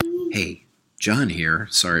Hey, John here.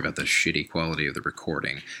 Sorry about the shitty quality of the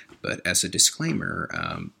recording, but as a disclaimer,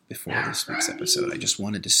 before this week's episode, I just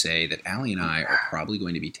wanted to say that Allie and I are probably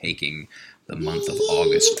going to be taking the month of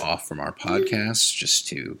August off from our podcast just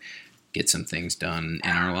to get some things done in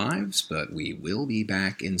our lives, but we will be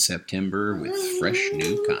back in September with fresh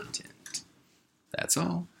new content. That's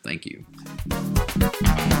all. Thank you.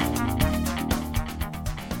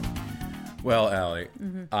 Well, Allie,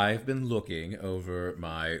 I've been looking over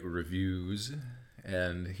my reviews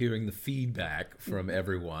and hearing the feedback from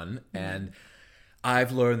everyone, and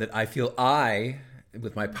I've learned that I feel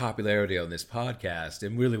with my popularity on this podcast,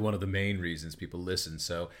 am really one of the main reasons people listen.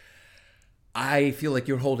 So I feel like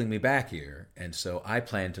you're holding me back here, and so I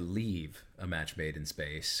plan to leave A Match Made in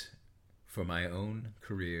Space for my own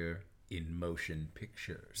career in motion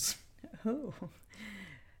pictures. Oh.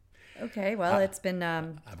 Okay, well, it's been.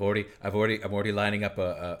 I'm already lining up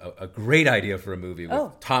a great idea for a movie.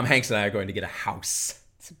 Tom Hanks and I are going to get a house.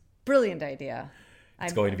 It's a brilliant idea.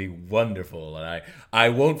 It's going to be wonderful, and I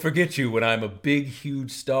won't forget you when I'm a big, huge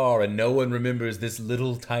star, and no one remembers this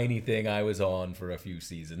little tiny thing I was on for a few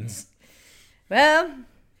seasons. Well,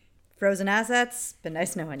 Frozen Assets. Been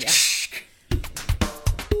nice knowing you.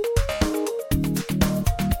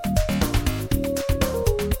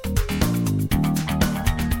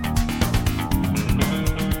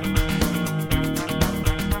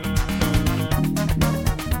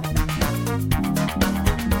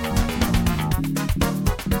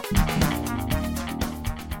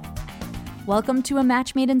 Welcome to A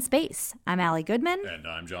Match Made in Space. I'm Allie Goodman. And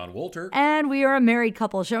I'm John Wolter. And we are a married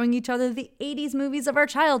couple showing each other the 80s movies of our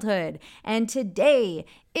childhood. And today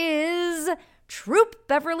is Troop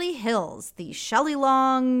Beverly Hills, the Shelley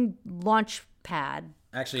Long launch pad.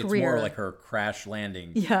 Actually, career. It's more like her crash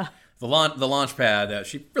landing. Yeah. The launch pad,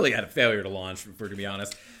 she really had a failure to launch, to be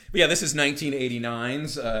honest. But yeah, this is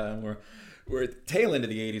 1989's. We're at the tail end of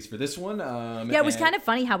the 80s for this one. It was kind of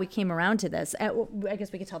funny how we came around to this. I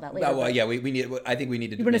guess we could tell that later. Well, yeah, we need. I think we need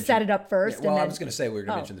to. You want to set it up first? Yeah, well, and then... I was going to say we were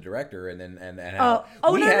going to mention the director and how.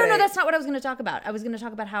 No, that's not what I was going to talk about. I was going to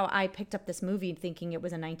talk about how I picked up this movie thinking it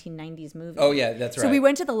was a 1990s movie. Oh yeah, that's right. So we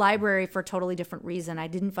went to the library for a totally different reason. I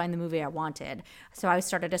didn't find the movie I wanted, so I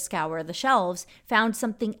started to scour the shelves, found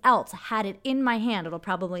something else, had it in my hand. It'll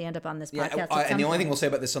probably end up on this podcast. And the only thing we'll say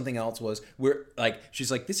about this something else was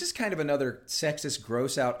she's like, this is kind of another sexist,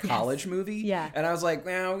 gross out college movie. Yeah. And I was like,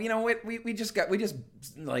 well, you know what? We just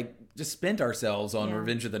spent ourselves on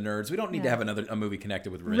Revenge of the Nerds. We don't need to have a movie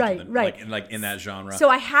connected with Revenge of the Nerds. Like in that genre. So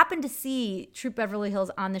I happened to see Troop Beverly Hills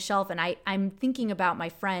on the shelf, and I'm thinking about my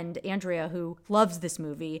friend Andrea who loves this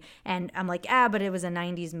movie, and I'm like, but it was a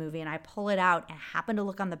 90s movie, and I pull it out and happen to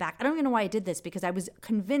look on the back. I don't even know why I did this because I was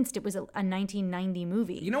convinced it was a 1990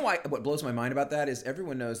 movie. You know why? What blows my mind about that is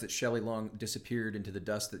everyone knows that Shelley Long disappeared into the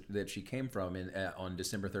dust that she came from on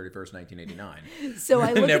December 31st, 1989. So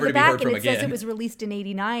I looked at the back and it again. says it was released in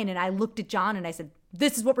 89, and I looked at John and I said,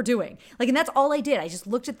 this is what we're doing. And that's all I did. I just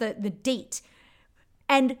looked at the date.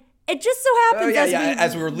 And it just so happens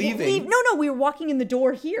as we were leaving. We were walking in the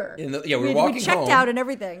door here. We were walking we checked home, out and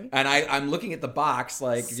everything. And I'm looking at the box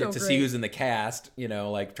so to see who's in the cast,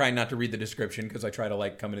 trying not to read the description because I try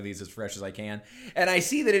to come into these as fresh as I can. And I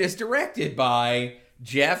see that it is directed by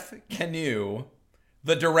Jeff Kanew,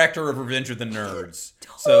 the director of Revenge of the Nerds.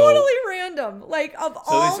 Totally random.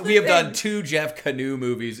 We have done 2 Jeff Kanew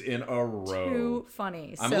movies in a row. Too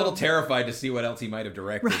funny. I'm a little terrified to see what else he might have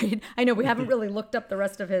directed. Right. I know. We haven't really looked up the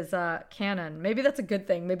rest of his canon. Maybe that's a good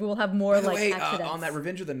thing. Maybe we'll have more accidents. On that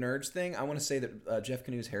Revenge of the Nerds thing, I want to say that Jeff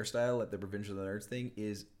Kanew's hairstyle at the Revenge of the Nerds thing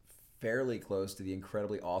is fairly close to the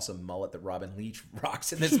incredibly awesome mullet that Robin Leach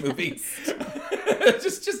rocks in this movie.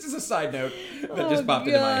 just as a side note that just popped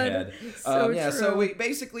into my head. So we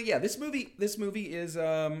basically, this movie is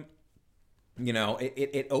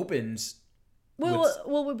it opens.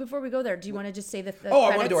 Well, before we go there, do you want to just say the credits?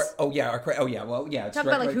 I want to do it. Talk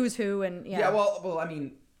about who's who and I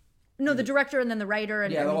mean. No, the director and then the writer.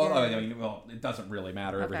 And it doesn't really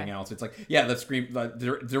matter. Okay. Everything else, it's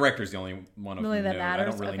the director's the only one of really that matters. I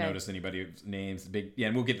don't really notice anybody's names.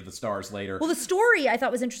 And we'll get to the stars later. Well, the story I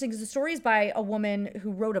thought was interesting because the story is by a woman who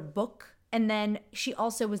wrote a book, and then she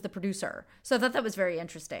also was the producer. So I thought that was very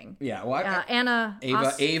interesting. Yeah, well, Ava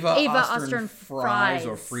Ostern Fries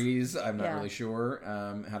or Freeze. I'm not really sure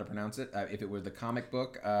how to pronounce it. If it were the comic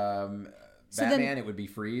book. Batman, it would be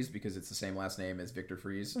Freeze because it's the same last name as Victor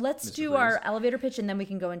Freeze. Let's Mr. do Freeze. our elevator pitch and then we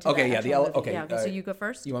can go into okay. So you go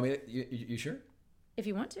first. You want me to? You sure? If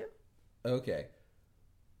you want to. Okay.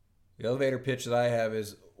 The elevator pitch that I have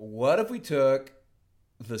is: what if we took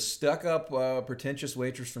the stuck-up, pretentious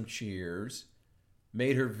waitress from Cheers,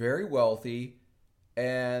 made her very wealthy,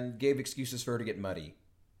 and gave excuses for her to get muddy.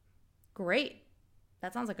 Great.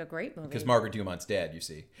 That sounds like a great movie. Because Margaret Dumont's dead, you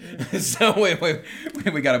see. So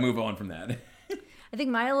we got to move on from that. I think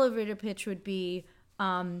my elevator pitch would be,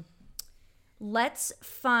 let's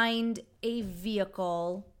find a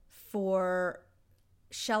vehicle for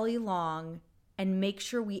Shelley Long and make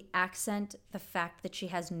sure we accent the fact that she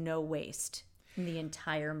has no waist in the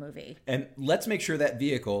entire movie. And let's make sure that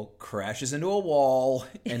vehicle crashes into a wall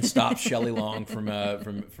and stops Shelley Long from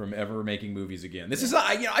ever making movies again. This is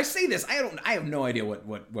I say this, I have no idea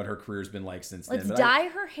what her career's been like since then. Let's dye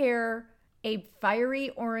her hair a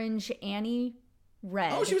fiery orange Annie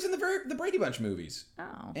red. Oh, she was in the Brady Bunch movies.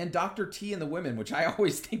 Oh. And Dr. T and the Women, which I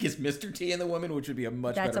always think is Mr. T and the Women, which would be a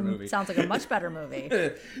much better movie. Sounds like a much better movie.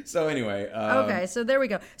 So anyway. Okay, so there we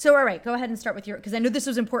go. So all right, go ahead and start with your, because I know this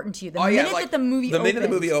was important to you. The minute that the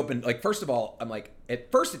movie opened, like, first of all, I'm like,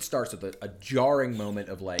 at first it starts with a jarring moment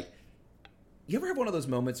of like, you ever have one of those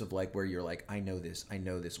moments of like where you're like, I know this.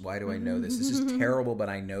 Why do I know this? This is terrible, but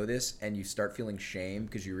I know this. And you start feeling shame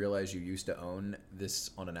because you realize you used to own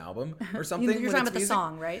this on an album or something. You're talking about the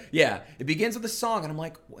song, right? Yeah. It begins with a song, and I'm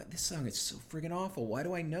like, what? This song is so friggin' awful. Why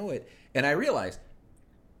do I know it? And I realized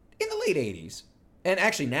in the late 80s, and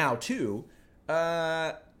actually now too,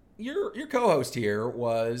 your co-host here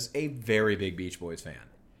was a very big Beach Boys fan.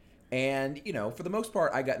 And, for the most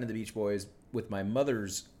part, I got into the Beach Boys with my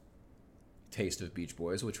mother's taste of Beach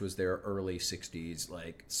Boys, which was their early 60s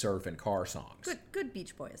like surf and car songs. Good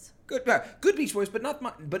Beach Boys. Good Beach Boys, but not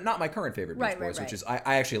my current favorite Beach Boys, which is I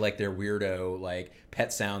actually like their weirdo like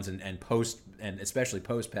Pet Sounds and post, and especially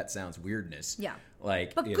post Pet Sounds weirdness. Yeah.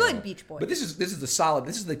 Like, but good Beach Boys. But this is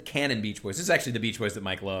the canon Beach Boys. This is actually the Beach Boys that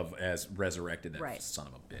Mike Love has resurrected. That son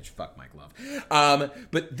of a bitch. Fuck Mike Love.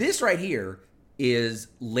 But this right here is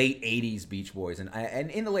late 80s Beach Boys. And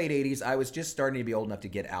in the late 80s, I was just starting to be old enough to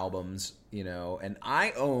get albums, and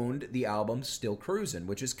I owned the album Still Cruisin',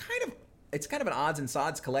 which is kind of an odds and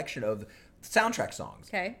sods collection of soundtrack songs.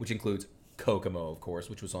 Okay. Which includes Kokomo, of course,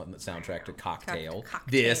 which was on the soundtrack to Cocktail.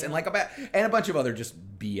 This, and a bunch of other just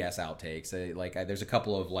BS outtakes. There's a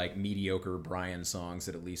couple of like mediocre Brian songs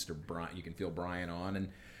that at least are Brian, you can feel Brian on and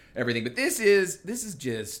everything. But this is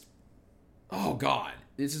just, oh God.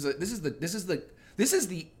 This is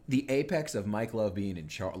the apex of Mike Love being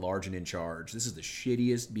large and in charge. This is the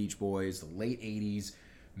shittiest Beach Boys, the late 80s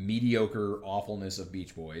mediocre awfulness of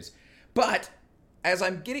Beach Boys. But as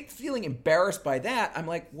I'm feeling embarrassed by that, I'm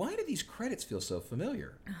like, why do these credits feel so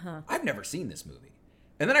familiar? Uh-huh. I've never seen this movie.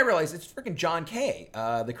 And then I realized it's freaking John Kay,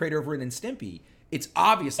 the creator of Ren and Stimpy. It's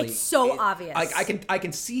obviously so obvious. I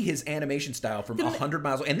can see his animation style from 100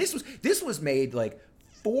 miles away. And this was made like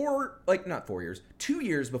 2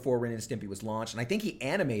 years before Ren and Stimpy was launched, and I think he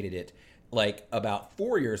animated it like about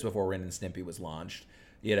 4 years before Ren and Stimpy was launched.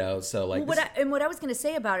 So like. What I was going to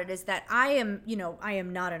say about it is that I am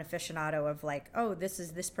not an aficionado of like, oh, this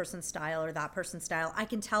is this person's style or that person's style. I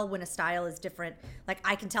can tell when a style is different. Like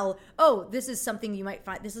I can tell, oh, this is something you might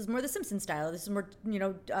find. This is more the Simpsons style. This is more,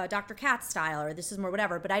 Dr. Katz style, or this is more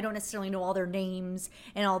whatever. But I don't necessarily know all their names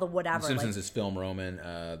and all the whatever. The Simpsons is Film Roman.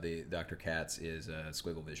 The Dr. Katz is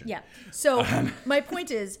Squiggle Vision. Yeah. So my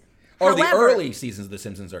point is, or the early seasons of The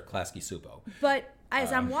Simpsons are Klasky Supo. But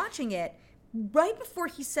as I'm watching it, right before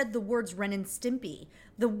he said the words Ren and Stimpy,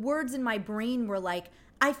 the words in my brain were like,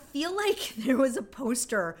 I feel like there was a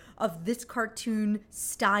poster of this cartoon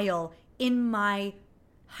style in my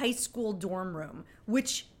high school dorm room,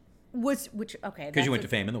 which okay. Because you went to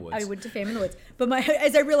Fame in the Woods. I went to Fame in the Woods. But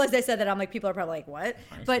as I realized I said that, I'm like, people are probably like, what?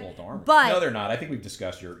 But no, they're not. I think we've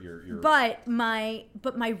discussed your But my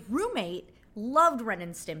roommate loved Ren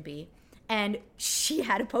and Stimpy, and she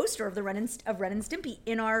had a poster of Ren and Stimpy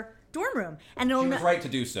in our dorm room, and she was right to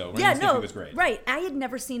do so. Ren and Stimpy was great. Right. I had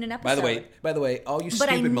never seen an episode. By the way, all you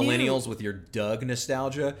stupid millennials with your Doug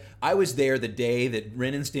nostalgia, I was there the day that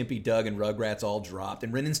Ren and Stimpy, Doug, and Rugrats all dropped,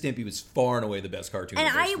 and Ren and Stimpy was far and away the best cartoon. And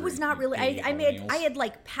I was not really. I had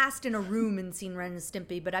like passed in a room and seen Ren and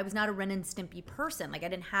Stimpy, but I was not a Ren and Stimpy person. Like I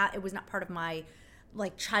didn't have. It was not part of my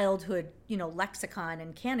like childhood, lexicon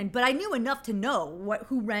and canon, but I knew enough to know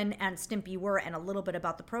who Ren and Stimpy were and a little bit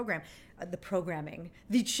about the programming,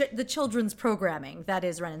 the children's programming that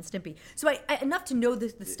is Ren and Stimpy. So I enough to know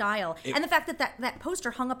the style and the fact that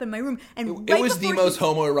poster hung up in my room, and it was the most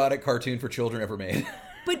homoerotic cartoon for children ever made.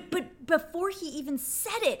 But before he even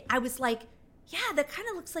said it, I was like, yeah, that kind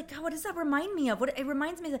of looks like, God, what does that remind me of? It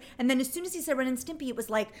reminds me of that. And then as soon as he said Ren and Stimpy, it was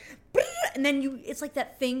like, and then it's like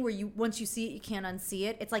that thing where once you see it, you can't unsee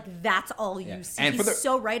it. It's like, that's all you see. And he's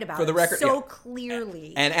so right about it. For the record, so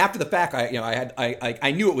clearly. And after the fact,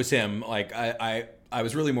 I knew it was him. Like I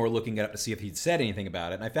was really more looking it up to see if he'd said anything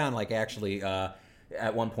about it. And I found like actually,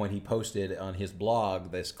 at one point he posted on his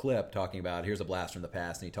blog this clip talking about here's a blast from the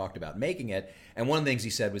past, and he talked about making it. And one of the things he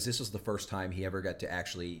said was this was the first time he ever got to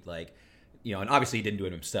actually like, and obviously he didn't do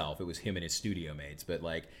it himself. It was him and his studio mates, but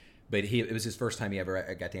it was his first time he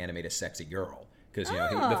ever got to animate a sexy girl. Because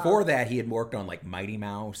before that he had worked on like Mighty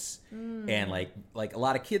Mouse and like a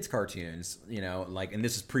lot of kids cartoons, and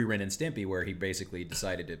this is pre-Ren and Stimpy, where he basically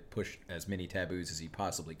decided to push as many taboos as he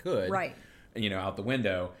possibly could, right? Out the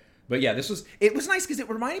window. But yeah, it was nice because it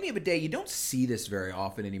reminded me of a day you don't see this very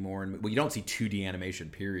often anymore, and you don't see 2D animation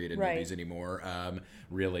period in movies anymore,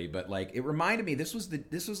 really. But like it reminded me, this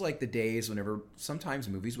was like the days whenever sometimes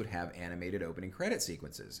movies would have animated opening credit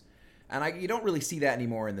sequences. And you don't really see that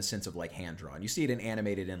anymore in the sense of like hand drawn. You see it in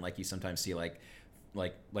animated, and like you sometimes see like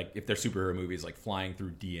if they're superhero movies, like flying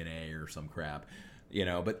through DNA or some crap,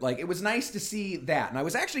 But like it was nice to see that, and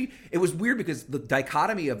it was weird because the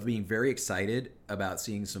dichotomy of being very excited about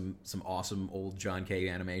seeing some awesome old John K.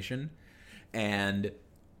 animation, and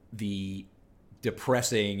the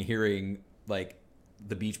depressing hearing like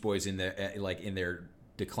the Beach Boys in their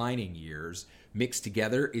declining years mixed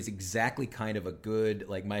together is exactly kind of a good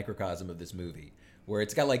like microcosm of this movie, where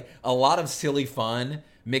it's got like a lot of silly fun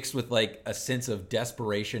mixed with like a sense of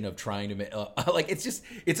desperation of trying to make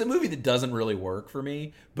it's a movie that doesn't really work for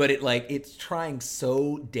me, but it's trying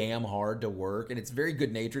so damn hard to work, and it's very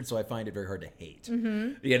good natured, so I find it very hard to hate.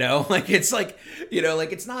 It's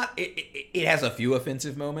not it has a few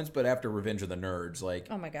offensive moments, but after Revenge of the Nerds,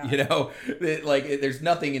 oh my god, there's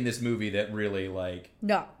nothing in this movie that really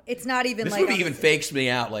no, it's not even this movie even fakes me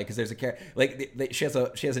out, because there's a character she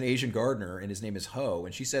has an Asian gardener and his name is Ho,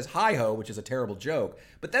 and she says hi Ho, which is a terrible joke.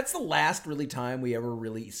 But that's the last really time we ever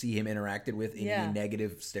really see him interacted with in any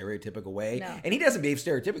negative, stereotypical way. No. And he doesn't behave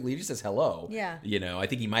stereotypically. He just says hello. Yeah. I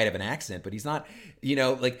think he might have an accent, but he's not,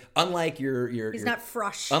 unlike he's not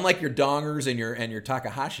frush. Unlike your Dongers and your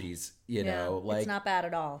Takahashis, it's not bad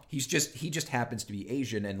at all. He just happens to be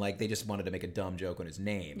Asian, and they just wanted to make a dumb joke on his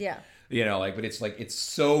name. Yeah. But it's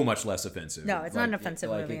so much less offensive. No, it's not an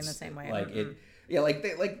offensive movie in the same way.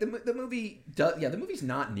 The movie does. Yeah, the movie's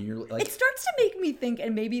not nearly it starts to make me think,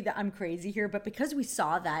 and maybe that I'm crazy here, but because we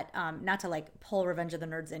saw that, not to pull Revenge of the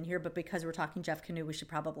Nerds in here, but because we're talking Jeff Kanew, we should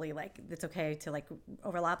probably it's okay to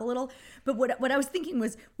overlap a little. But what I was thinking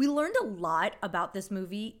was we learned a lot about this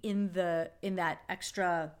movie in that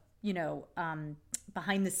extra,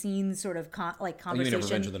 behind the scenes sort of conversation. You mean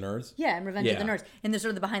Revenge of the Nerds? Yeah, and Revenge of the Nerds. And there's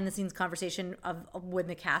sort of the behind the scenes conversation of when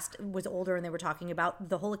the cast was older and they were talking about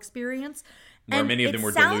the whole experience. Where many of them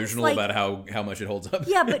were delusional about how much it holds up.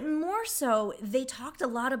 Yeah, but more so, they talked a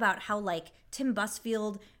lot about how Tim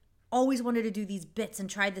Busfield always wanted to do these bits and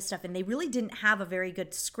tried this stuff, and they really didn't have a very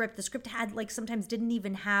good script. The script had sometimes didn't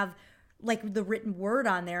even have the written word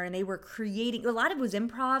on there, and they were creating a lot of it was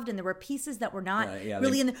improv, and there were pieces that were not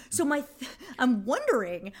really in the so I'm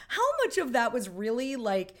wondering how much of that was really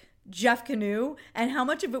Jeff Kanew, and how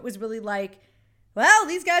much of it was really well,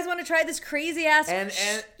 these guys want to try this crazy ass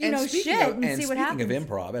shit and see what happens. Speaking of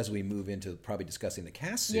improv, as we move into probably discussing the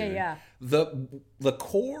cast soon, the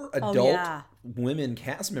core adult women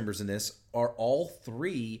cast members in this are all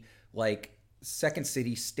three Second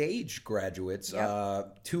City stage graduates.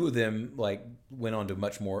 Yep. Two of them went on to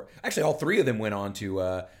much more. Actually, all three of them went on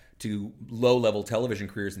to low-level television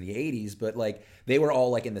careers in the 80s, but they were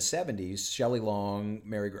all in the 70s. Shelley Long,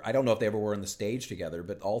 I don't know if they ever were on the stage together,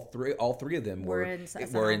 but all three of them were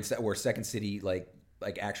Second City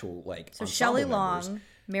actual so Shelley members. Long,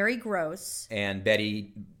 Mary Gross, and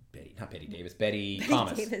Betty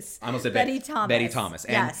Thomas. Davis. I almost said Betty Thomas. Betty Thomas.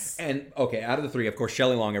 And, yes. And okay, out of the three, of course,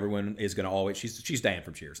 Shelley Long, everyone is going to always. She's Diane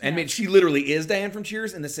from Cheers. And she literally is Diane from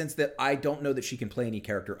Cheers in the sense that I don't know that she can play any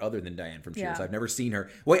character other than Diane from Cheers. Yeah. I've never seen her.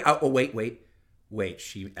 Wait.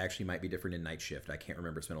 She actually might be different in Night Shift. I can't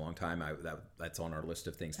remember. It's been a long time. That's on our list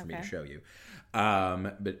of things for me to show you.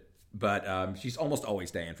 But she's almost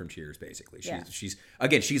always Diane from Cheers, basically. She's the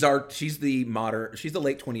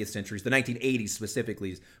late 20th century's, the 1980s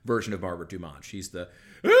specifically version of Margaret Dumont. She's the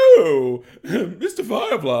Mr.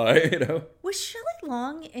 Firefly, Was Shelley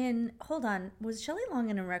Long in? Hold on, was Shelley Long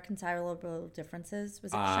in Irreconcilable Differences?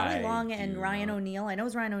 Was it Shelley Long and Ryan O'Neal? I know it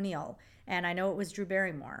was Ryan O'Neal, and I know it was Drew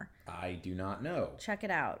Barrymore. I do not know. Check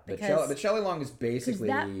it out. But Shelley Long is basically...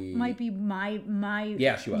 that might be my...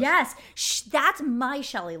 Yeah, she was. Yes, that's my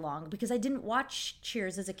Shelley Long, because I didn't watch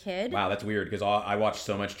Cheers as a kid. Wow, that's weird, because I watched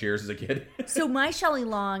so much Cheers as a kid. So my Shelley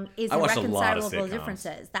Long is Irreconcilable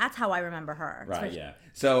Differences. That's how I remember her. Right, yeah.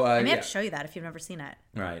 So I may have to show you that if you've never seen it.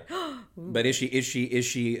 Right. But is she in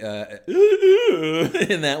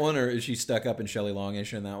that one, or is she stuck up in Shelley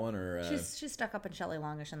Longish in that one, or she's stuck up in Shelley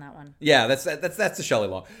Longish in that one. Yeah, Yeah, that's the Shelley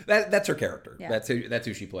Long. That's her character. Yeah. That's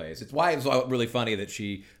who she plays. It's why it was really funny that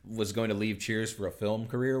she was going to leave Cheers for a film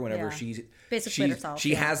career whenever she basically herself.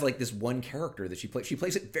 She has like this one character that she plays. She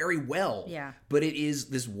plays it very well. Yeah. But it is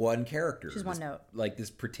this one character. She's one note. Like this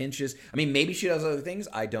pretentious. I mean, maybe she does other things.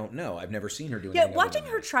 I don't know. I've never seen her do anything. Yeah, other watching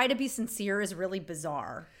than her that. try to be sincere is really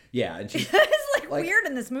bizarre. Yeah, and she It's like weird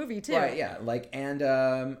in this movie too. right. Yeah, like and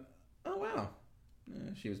oh wow,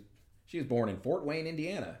 she was born in Fort Wayne,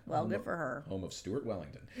 Indiana. Well, good for her. Home of Stuart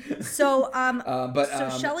Wellington. So,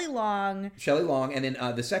 Shelley Long, and then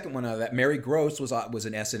the second one, that Mary Gross was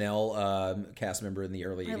an SNL cast member in the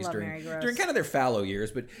early 80s during kind of their fallow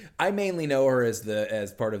years. But I mainly know her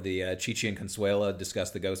as part of the Chi-Chi and Consuela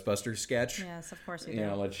Discuss the Ghostbusters sketch. Yes, of course we do. You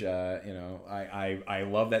know, which I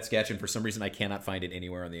love that sketch, and for some reason I cannot find it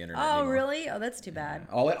anywhere on the internet. Oh, anymore. really? Oh, that's too bad.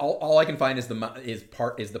 All I can find is the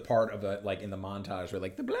part of the like in the montage where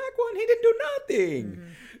like the black one, he didn't do nothing. Mm-hmm.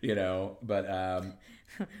 You know, but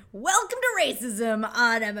welcome to racism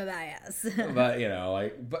on MMIS. but you know,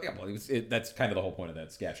 that's kind of the whole point of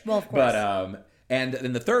that sketch. Well, of course. But and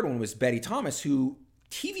then the third one was Betty Thomas, who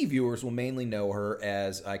TV viewers will mainly know her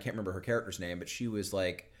as, I can't remember her character's name, but she was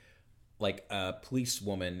like a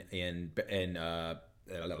policewoman in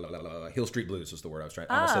Hill Street Blues was the word I was trying.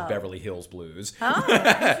 I almost said Beverly Hills Blues. Oh,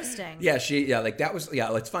 interesting. that was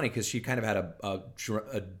it's funny because she kind of had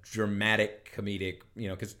a dramatic comedic, you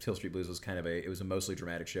know, because Hill Street Blues was kind of it was a mostly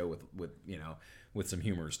dramatic show with some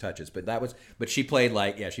humorous touches. But she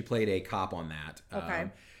played she played a cop on that.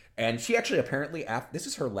 Okay. And she actually apparently this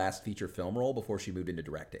is her last feature film role before she moved into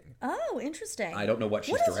directing. Oh, interesting. I don't know what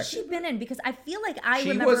she's directed. What has she been in? Because I feel like I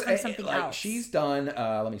remember from something else. She's done.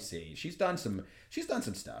 Let me see. She's done some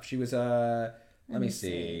stuff. She was. Let me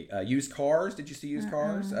see. Used Cars. Did you see Used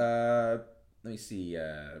Cars? Let me see.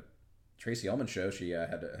 Tracy Ullman show. She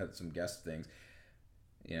had some guest things.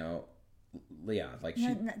 You know. Yeah, like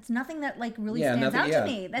it's nothing that like really stands out to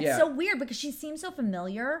me. That's so weird because she seems so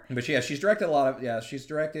familiar. But she's directed a lot of she's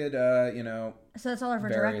directed you know. So that's all of her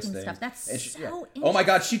directing stuff. That's interesting. Oh my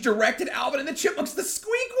God, she directed Alvin and the Chipmunks, The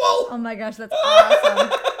Squeakquel. Oh my gosh, that's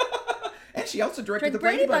awesome. And she also directed the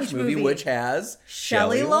Brady Bunch movie, which has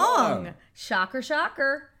Shelley Long.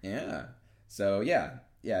 Shocker. Yeah. So yeah.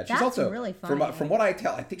 She's That's also really funny. From what I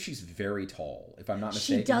tell, I think she's very tall, if I'm not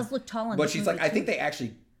mistaken. She does look tall in but this she's movie like, I think they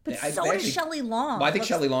actually. But so is Shelley Long. Well, I think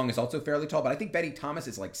Shelley Long is also fairly tall, but I think Betty Thomas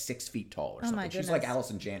is like 6 feet tall or something. My goodness. She's like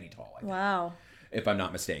Allison Janney tall. I think, wow. If I'm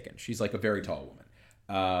not mistaken, she's like a very tall woman.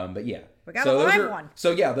 But yeah, we got a live one. So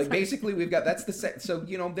yeah, like basically we've got that's the set. So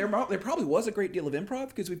you know there probably was a great deal of improv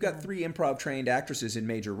because we've got 3 improv trained actresses in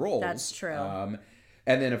major roles. That's true. And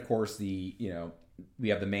then of course we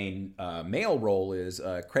have the main male role is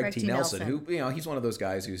Craig T. Nelson, who he's one of those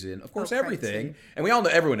guys who's in, of course, everything, and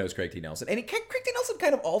everyone knows Craig T. Nelson, and Craig T. Nelson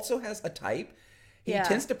kind of also has a type. He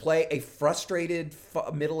tends to play a frustrated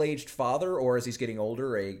middle-aged father, or as he's getting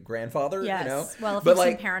older, a grandfather. Yes. You know, well, if you've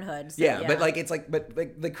seen Parenthood, so but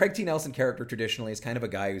the Craig T. Nelson character traditionally is kind of a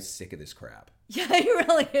guy who's sick of this crap. Yeah, he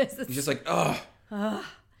really is. He's just like, ugh.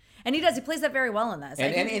 And he does. He plays that very well in this.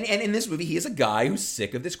 And in this movie, he is a guy who's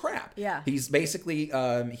sick of this crap. Yeah. He's basically,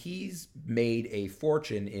 he's made a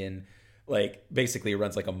fortune in, like, basically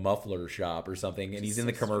runs like a muffler shop or something. And he's in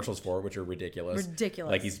the commercials for it, which are ridiculous.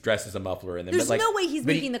 Like, he's dressed as a muffler. And there's no way he's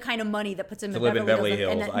making the kind of money that puts him in Beverly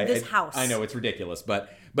Hills. And this house. I know, it's ridiculous.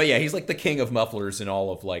 But yeah, he's like the king of mufflers in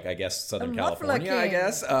all of, like, I guess, Southern California, I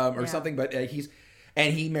guess, or something. But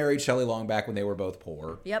he married Shelley Long back when they were both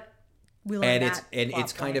poor. Yep.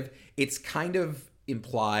 It's kind of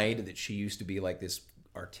implied that she used to be like this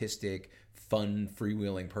artistic, fun,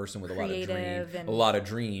 freewheeling person with a lot of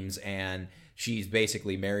dreams, and she's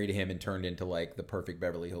basically married him and turned into like the perfect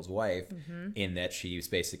Beverly Hills wife, in that she's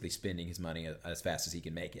basically spending his money as fast as he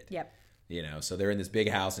can make it. Yep. You know, so they're in this big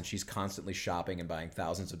house, and she's constantly shopping and buying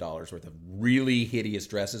thousands of dollars worth of really hideous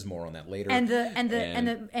dresses. More on that later. And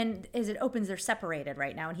as it opens, they're separated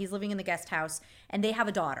right now, and he's living in the guest house, and they have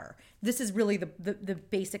a daughter. This is really the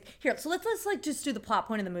basic here. So let's like just do the plot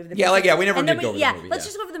point of the movie. We never did go over the movie. Let's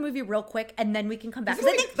just go over the movie real quick, and then we can come back.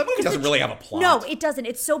 The movie doesn't really have a plot. No, it doesn't.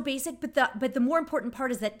 It's so basic, but the more important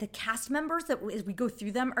part is that the cast members that as we go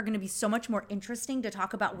through them are going to be so much more interesting to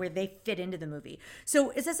talk about where they fit into the movie.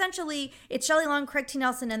 So it's Shelley Long, Craig T.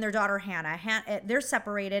 Nelson, and their daughter Hannah. They're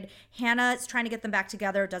separated. Hannah's trying to get them back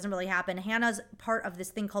together. It doesn't really happen. Hannah's part of this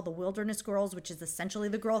thing called the Wilderness Girls, which is essentially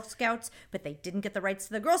the Girl Scouts, but they didn't get the rights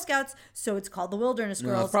to the Girl Scouts, so it's called the Wilderness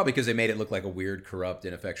Girls. It's probably because they made it look like a weird, corrupt,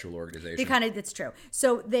 ineffectual organization. It's true.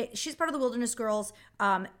 So she's part of the Wilderness Girls.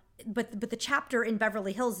 But the chapter in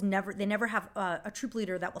Beverly Hills never have a troop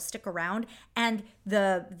leader that will stick around, and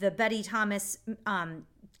the Betty Thomas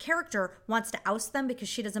character wants to oust them because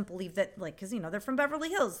she doesn't believe that, like, because, they're from Beverly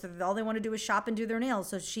Hills. So all they want to do is shop and do their nails.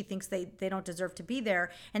 So she thinks they don't deserve to be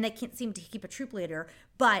there, and they can't seem to keep a troop leader.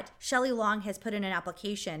 But Shelley Long has put in an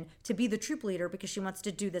application to be the troop leader because she wants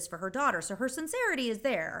to do this for her daughter. So her sincerity is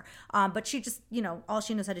there. But she just, all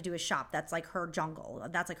she knows how to do is shop. That's like her jungle.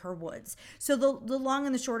 That's like her woods. So the long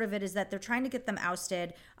and the short of it is that they're trying to get them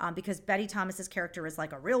ousted because Betty Thomas's character is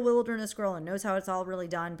like a real wilderness girl and knows how it's all really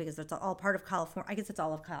done because it's all part of California. I guess it's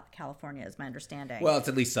all of California is my understanding. Well, it's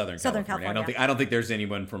at least Southern California. I don't think there's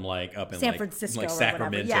anyone from like up in San Francisco, like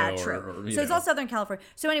Sacramento. Yeah, true. So it's all Southern California.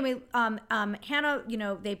 So anyway, Hannah,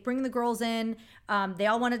 they bring the girls in. They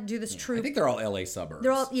all want to do this troop. I think they're all LA suburbs.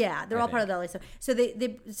 They're all part of the LA suburbs.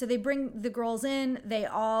 So they bring the girls in. They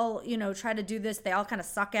all try to do this. They all kind of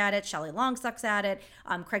suck at it. Shelley Long sucks at it.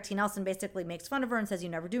 Craig T. Nelson basically makes fun of her and says, "You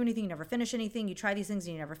never do anything. You never finish anything. You try these things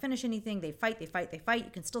and you never finish anything." They fight.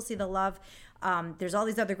 You can still see the love. There's all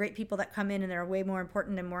these other great people that come in and they're way more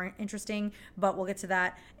important and more interesting, but we'll get to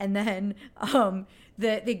that. And then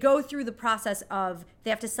they go through the process of they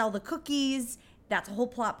have to sell the cookies. That's a whole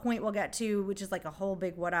plot point we'll get to, which is like a whole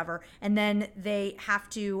big whatever. And then they have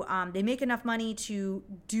to, they make enough money to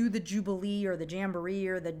do the Jubilee or the Jamboree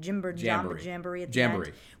or the Jamboree at the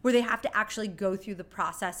end, where they have to actually go through the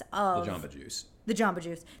process of the Jamba Juice. The Jamba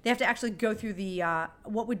Juice. They have to actually go through the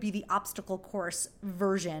what would be the obstacle course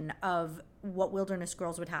version of what Wilderness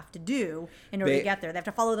Girls would have to do in order to get there. They have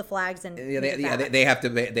to follow the flags and they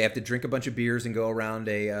have to drink a bunch of beers and go around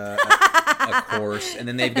a course, and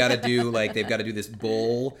then they've got to do this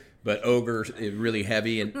bull, but ogre is really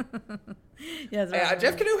heavy and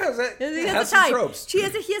Jeff Kanew has some tropes. He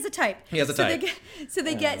has a type. He has a type.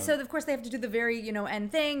 So of course they have to do the very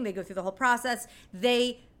end thing. They go through the whole process.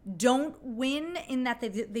 They don't win in that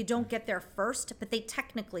they don't get there first, but they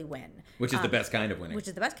technically win, which is the best kind of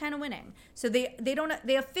winning. So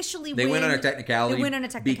they officially win on a technicality. They win on a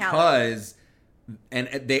technicality because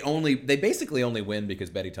they basically only win because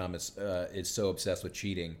Betty Thomas is so obsessed with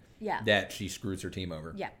cheating that she screws her team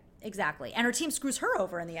over. Yeah. Exactly, and her team screws her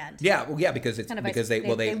over in the end. Yeah, well, yeah, because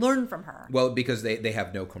they learn from her. Well, because they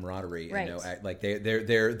have no camaraderie, right? And like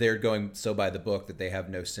they're going so by the book that they have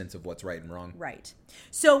no sense of what's right and wrong. Right.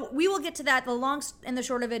 So we will get to that. The long and the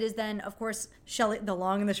short of it is then, of course, Shelley. The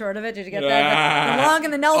long and the short of it. Did you get that? The long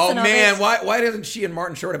and the Nelson. Oh man, why doesn't she and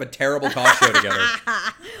Martin Short have a terrible talk show together?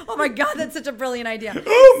 Oh my God, that's such a brilliant idea.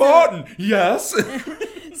 Oh, Martin, yes.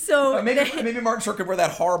 So maybe Martin Short could wear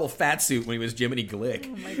that horrible fat suit when he was Jiminy Glick.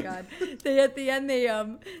 Oh my God! At the end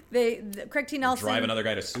Craig T. Nelson drive another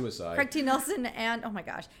guy to suicide. Craig T. Nelson and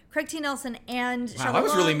Craig T. Nelson and wow, Shelley I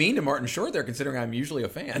was Long really mean to Martin Short there, considering I'm usually a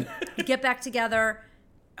fan. Get back together,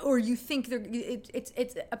 or you think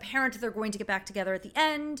it's apparent they're going to get back together at the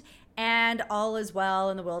end, and all is well,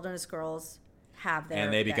 and the Wilderness Girls have their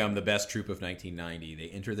and they become the best troop of 1990.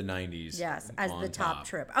 They enter the 90s. Yes, as the top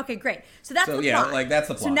troop. Okay, great. So that's the plot. That's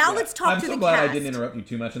the plot. So now let's talk to the cast. I'm so glad I didn't interrupt you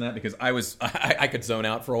too much on that because I could zone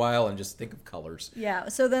out for a while and just think of colors. Yeah.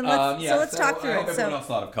 So then let's talk through it. Everyone else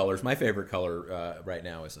thought of colors. My favorite color right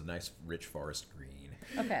now is a nice rich forest green.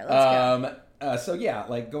 Okay, let's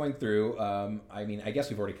go. Going through, I guess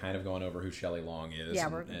we've already kind of gone over who Shelley Long is. Yeah,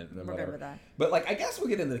 we're good with that. But I guess we'll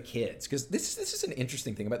get into the kids because this is an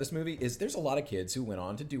interesting thing about this movie is there's a lot of kids who went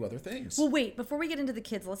on to do other things. Well, wait, before we get into the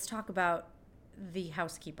kids, let's talk about the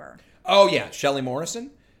housekeeper. Oh yeah, Shelley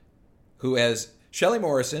Morrison, Shelley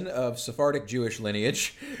Morrison of Sephardic Jewish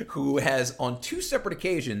lineage, who has on 2 separate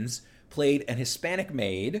occasions played an Hispanic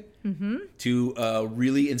maid to a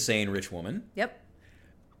really insane rich woman. Yep.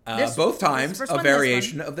 Both times a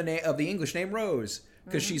variation of the English name Rose,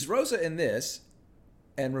 because she's Rosa in this,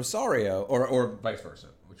 and Rosario, or vice versa.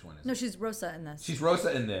 Which one is? No, she's Rosa in this. She's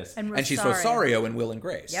Rosa in this, and she's Rosario in Will and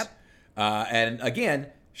Grace. Yep. And again,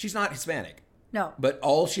 she's not Hispanic. No. But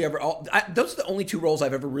those are the only 2 roles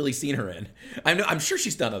I've ever really seen her in. I'm sure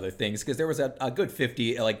she's done other things because there was a good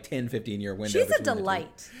 10, 15 year window. She's a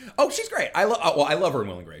delight. Oh, she's great. I love her in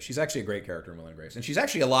Will and Grace. She's actually a great character in Will and Grace. And she's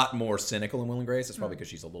actually a lot more cynical in Will and Grace. It's probably because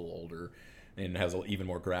she's a little older and has even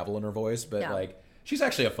more gravel in her voice. But she's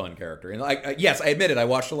actually a fun character. And yes, I admit it. I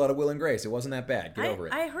watched a lot of Will and Grace. It wasn't that bad. Get over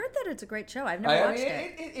it. I heard that it's a great show. I've never watched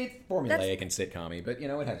it. It's formulaic and sitcom-y, but it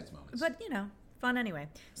has its moments. But fun anyway.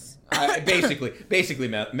 Basically,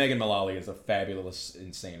 Megan Mullally is a fabulous,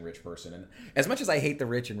 insane rich person. And as much as I hate the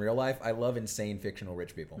rich in real life, I love insane fictional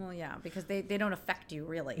rich people. Well, yeah, because they don't affect you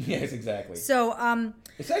really. Yes, exactly. So,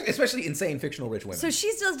 especially insane fictional rich women. So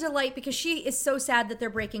she does delight because she is so sad that they're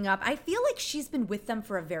breaking up. I feel like she's been with them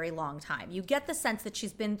for a very long time. You get the sense that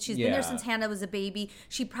she's been there since Hannah was a baby.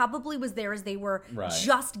 She probably was there as they were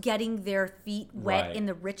just getting their feet wet in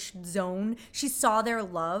the rich zone. She saw their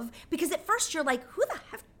love because at first you're like, who the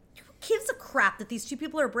heck gives a crap that these two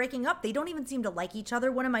people are breaking up? They don't even seem to like each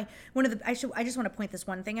other. I just want to point this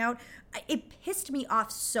one thing out. It pissed me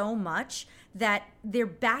off so much that they're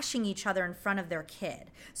bashing each other in front of their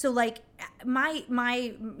kid. So like my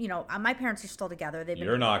parents are still together.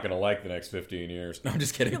 You're not going to like the next 15 years. No, I'm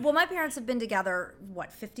just kidding. Well, my parents have been together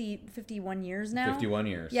 51 years now. 51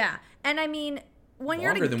 years. Yeah. And I mean, when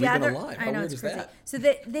longer you're together, than we've been alive. How I know weird it's is crazy. that? So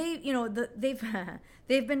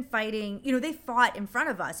they've been fighting. They fought in front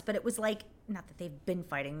of us, but it was like, not that they've been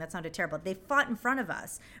fighting. That sounded terrible. They fought in front of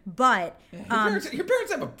us, but your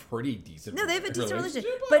parents have a pretty decent. No, they have a decent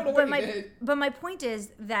relationship. But my point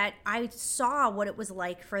is that I saw what it was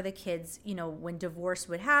like for the kids. When divorce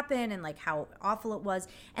would happen and like how awful it was,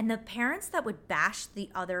 and the parents that would bash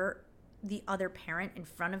the other parent in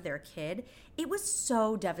front of their kid. It was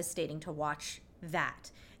so devastating to watch that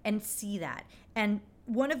and see that. And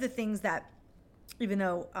one of the things that, even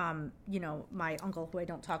though, my uncle, who I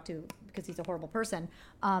don't talk to because he's a horrible person,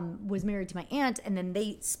 was married to my aunt, and then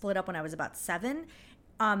they split up when I was about 7.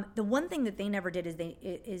 The one thing that they never did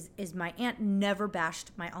is my aunt never bashed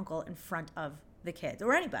my uncle in front of the kids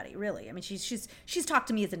or anybody really. I mean, she's talked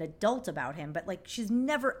to me as an adult about him, but like she's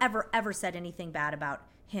never ever said anything bad about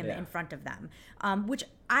him in front of them, which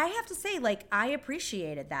I have to say, like, I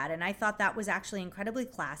appreciated that, and I thought that was actually incredibly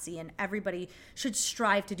classy, and everybody should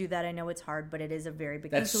strive to do that. I know it's hard, but it is a very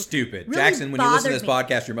big thing. That's stupid. Really, Jackson, when you listen to this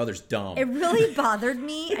podcast, your mother's dumb. It really bothered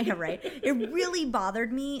me. I know, right? It really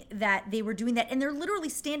bothered me that they were doing that, and they're literally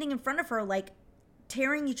standing in front of her, like,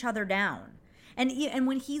 tearing each other down. And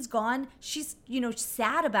when he's gone, she's,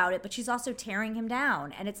 sad about it, but she's also tearing him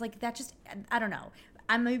down. And it's like, that just, I don't know.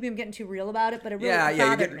 Maybe I'm getting too real about it, but it really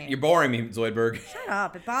bothered me. You're boring me, Zoidberg. Shut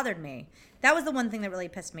up. It bothered me. That was the one thing that really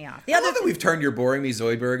pissed me off. I love that we've turned your boring me,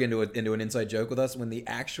 Zoidberg, into an inside joke with us when the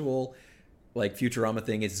actual like Futurama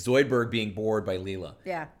thing is Zoidberg being bored by Leela.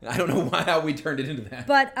 Yeah. I don't know how we turned it into that.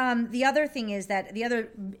 But the other thing is that the other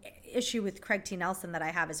issue with Craig T. Nelson that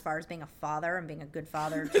I have as far as being a father and being a good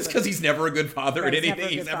father. It's because he's never a good father in anything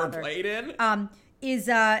he's ever played in. Is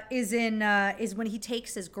when he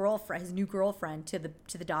takes his new girlfriend to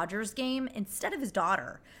the Dodgers game instead of his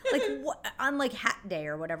daughter, like on like Hat Day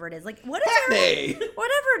or whatever it is. Like what is Hat Day?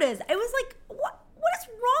 Whatever it is. I was like, what is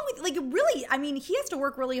wrong with, like, really? I mean, he has to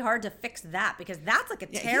work really hard to fix that because that's like a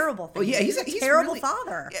terrible thing. Well, yeah, he's a terrible really,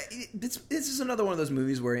 father. Yeah, this is another one of those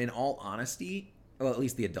movies where, in all honesty, well, at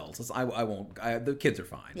least the adults. The kids are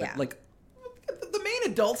fine. Yeah. But, like, the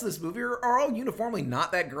main adults in this movie are all uniformly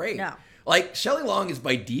not that great. No. Like, Shelley Long is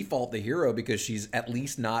by default the hero because she's at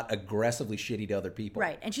least not aggressively shitty to other people.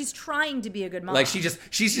 Right, and she's trying to be a good mom. Like, she's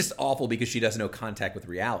just awful because she doesn't know contact with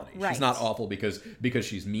reality. Right. She's not awful because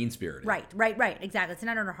she's mean-spirited. Right, exactly. It's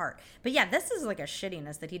not in her heart. But yeah, this is like a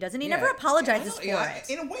shittiness that he does, and he never apologizes for it.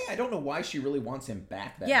 In a way, I don't know why she really wants him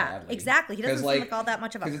back that badly. Yeah, exactly. He doesn't seem like all that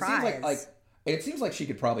much of a prize. It seems like she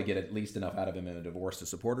could probably get at least enough out of him in a divorce to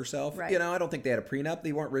support herself. Right. I don't think they had a prenup.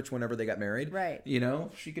 They weren't rich whenever they got married. Right.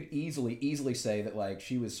 She could easily say that, like,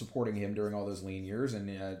 she was supporting him during all those lean years, and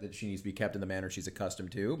that she needs to be kept in the manner she's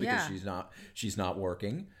accustomed to because she's not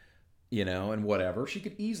working. And whatever. She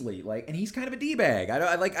could easily, like, and he's kind of a D-bag.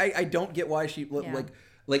 I don't get why she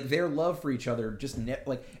like their love for each other just and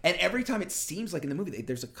every time it seems like in the movie,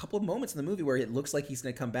 there's a couple of moments in the movie where it looks like he's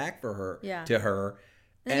going to come back for her to her.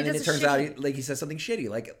 And then it turns out he says something shitty,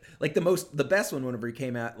 like the best one whenever he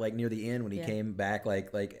came out, like, near the end when he came back,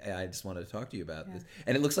 like I just wanted to talk to you about this,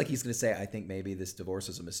 and it looks like he's going to say, I think maybe this divorce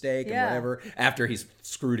is a mistake and whatever, after he's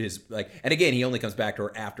screwed his, like, and again he only comes back to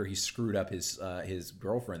her after he's screwed up his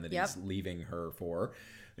girlfriend that he's leaving her for,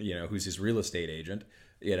 who's his real estate agent,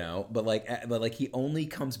 but he only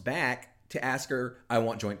comes back to ask her, I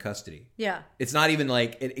want joint custody. Yeah, it's not even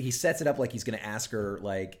like he sets it up like he's going to ask her,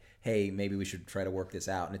 like, hey, maybe we should try to work this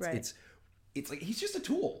out. And it's like he's just a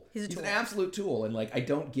tool. He's an absolute tool. And, like, I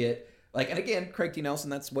don't get, like, and again, Craig T.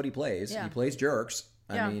 Nelson, that's what he plays. Yeah. He plays jerks.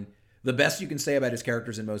 I mean, the best you can say about his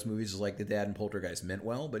characters in most movies is, like, the dad in Poltergeist meant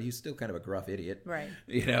well, but he's still kind of a gruff idiot. Right.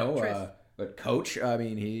 But Coach, I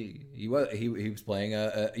mean, he was playing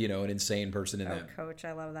an insane person in that. Coach,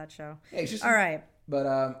 I love that show. Yeah, he's just all right.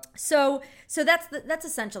 But So that's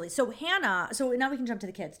essentially. So Hannah. So now we can jump to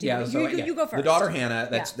the kids. You go first. The daughter Hannah.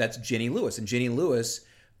 That's Ginny Lewis, and Ginny Lewis.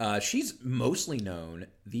 She's mostly known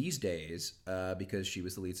these days because she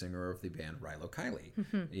was the lead singer of the band Rilo Kiley.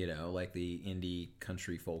 You know, like the indie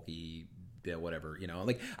country folky, whatever. You know,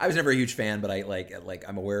 like I was never a huge fan, but I like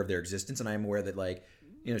I'm aware of their existence, and I'm aware that like,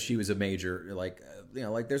 you know, she was a major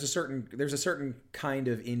there's a certain kind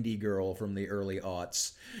of indie girl from the early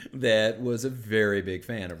aughts that was a very big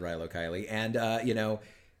fan of Rilo Kiley, and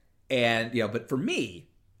but for me.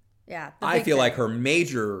 Yeah, I feel like her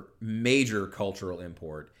major cultural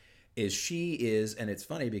import is and it's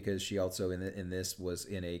funny because she also in this was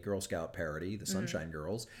in a Girl Scout parody, the Sunshine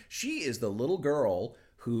Girls. She is the little girl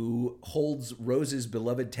who holds Rose's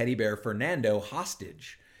beloved teddy bear Fernando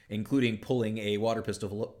hostage, including pulling a water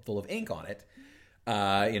pistol full of ink on it.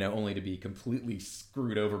 Only to be completely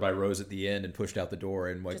screwed over by Rose at the end and pushed out the door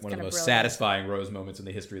in like one of the most satisfying Rose moments in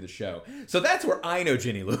the history of the show. So that's where I know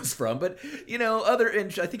Ginny Lewis from. But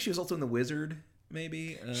I think she was also in The Wizard,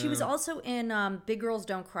 maybe. She was also in Big Girls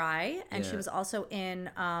Don't Cry, and she was also in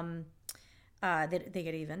They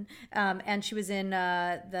Get Even, and she was in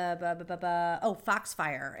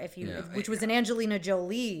Foxfire, which was an Angelina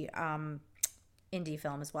Jolie indie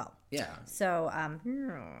film as well. Yeah. So,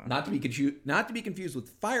 not to be confused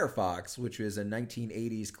with Firefox, which is a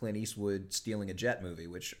 1980s Clint Eastwood stealing a jet movie.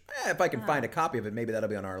 Which, if I can find a copy of it, maybe that'll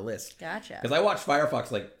be on our list. Gotcha. Because I watched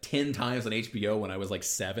Firefox like 10 times on HBO when I was like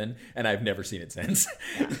 7, and I've never seen it since.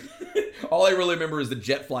 Yeah. All I really remember is the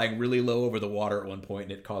jet flying really low over the water at one point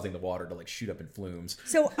and it causing the water to like shoot up in flumes.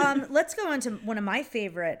 So let's go on to one of my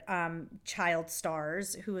favorite child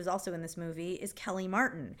stars who is also in this movie is Kelly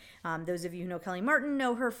Martin. Those of you who know Kelly Martin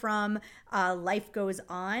know her from Life Goes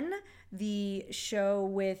On, the show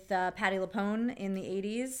with Patti LuPone in the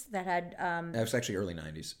 80s that had... That was actually early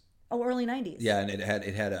 90s. Oh, early 90s. Yeah, and it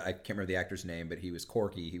had I can't remember the actor's name, but he was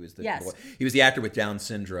Corky. He was the actor with Down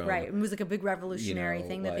syndrome. Right. It was like a big revolutionary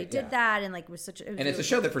thing that they did that, and like was such. It's a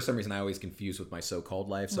show that for some reason I always confuse with My So-Called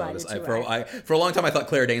Life. So for a long time I thought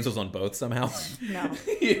Claire Danes was on both somehow. No.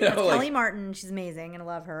 Kelly Martin, she's amazing and I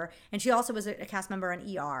love her, and she also was a cast member on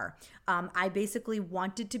ER. I basically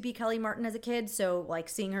wanted to be Kelly Martin as a kid, so like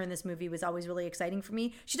seeing her in this movie was always really exciting for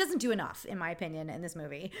me. She doesn't do enough, in my opinion, in this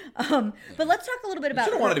movie. But let's talk a little bit about. You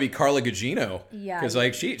should have wanted to be Carla Gugino. Yeah, because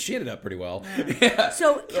like she ended up pretty well. Yeah.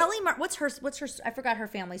 So Kelly Martin, what's her? I forgot her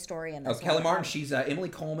family story in this. Kelly Martin. She's Emily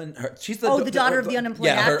Coleman. She's the daughter of the unemployed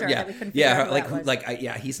actor. That we couldn't figure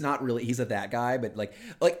out he's not really. He's that guy, but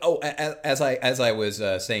as I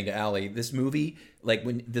was saying to Allie, this movie. Like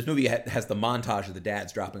when this movie has the montage of the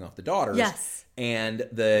dads dropping off the daughters, yes, and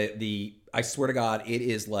the I swear to God, it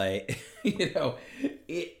is like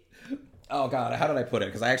it. Oh God, how did I put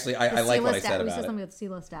it? Because I like what I said about it. Something with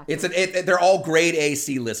C-list actors. They're all grade A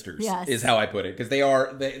C-listers. Yes. Is how I put it because they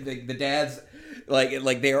are the dads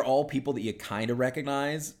like they are all people that you kind of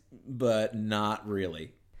recognize, but not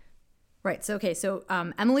really. Right. So, okay. So,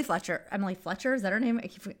 Emily Fletcher, is that her name?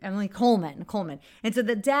 Emily Coleman. And so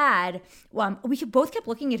the dad, we both kept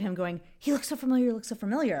looking at him going, he looks so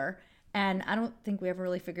familiar. And I don't think we ever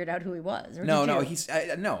really figured out who he was. No,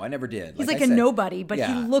 I never did. He's like a nobody, but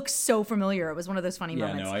he looks so familiar. It was one of those funny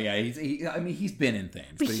moments. He's been in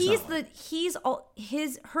things. But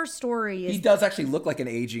her story is. He does actually look like an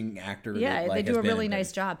aging actor. Yeah, they do a really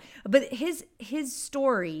nice job. But his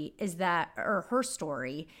story is that, or her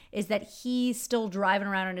story is that he's still driving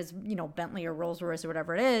around in his, Bentley or Rolls Royce or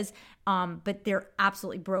whatever it is. But they're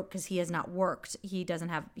absolutely broke because he has not worked. He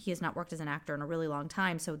has not worked as an actor in a really long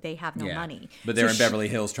time. So they have no money. But they're in Beverly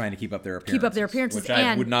Hills trying to keep up their appearances. Which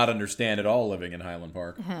I would not understand at all living in Highland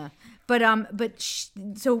Park.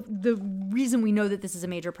 So the reason we know that this is a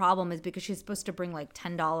major problem is because she's supposed to bring like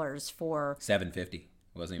 $10 for $7.50.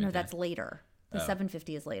 Wasn't even. No, that's later. The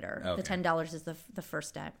 $7.50 is later. Okay. The $10 is the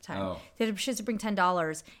first time. Oh. She has to bring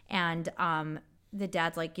 $10, and the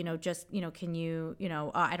dad's like, can you,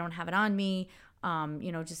 I don't have it on me.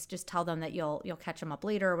 Just tell them that you'll catch them up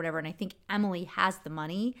later or whatever. And I think Emily has the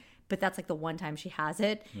money, but that's like the one time she has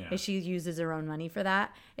it. Yeah. And she uses her own money for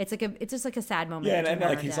that. It's just like a sad moment. Yeah, and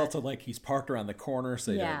like he's also like he's parked around the corner,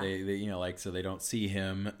 so they so they don't see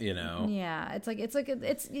him. Yeah,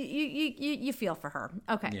 you feel for her.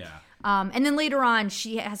 Okay. Yeah. And then later on,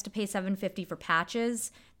 she has to pay $7.50 for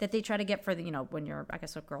patches that they try to get for the when you're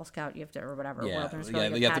a Girl Scout, you have to or whatever. Yeah. Patches.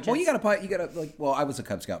 You gotta like. Well, I was a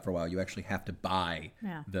Cub Scout for a while. You actually have to buy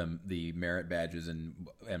the merit badges and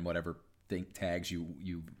whatever tags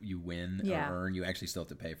you win or earn. You actually still have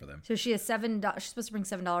to pay for them. So she has $7. She's supposed to bring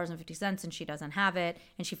 $7.50, and she doesn't have it,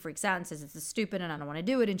 and she freaks out and says it's stupid and I don't want to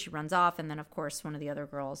do it, and she runs off. And then of course one of the other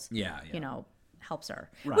girls, helps her.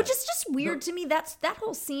 Right. Which is just weird to me. That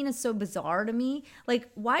whole scene is so bizarre to me. Like,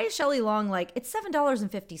 why is Shelley Long like, it's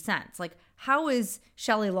 $7.50? Like, how is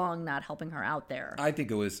Shelley Long not helping her out there? I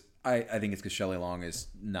think it's because Shelley Long is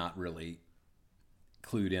not really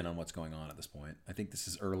clued in on what's going on at this point. I think this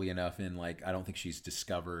is early enough in, like, I don't think she's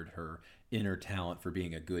discovered her inner talent for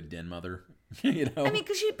being a good den mother. You know? I mean,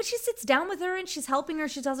 but she sits down with her and she's helping her.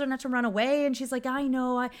 She tells her not to run away. And she's like, I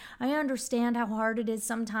know, I understand how hard it is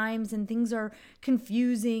sometimes and things are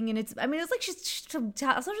confusing. And it's like she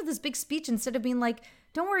tells her this big speech instead of being like,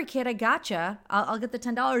 don't worry, kid, I gotcha. I'll get the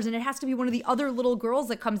 $10. And it has to be one of the other little girls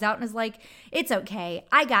that comes out and is like, it's okay.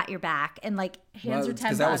 I got your back. And like hands her $10.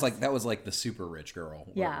 Because that was like the super rich girl.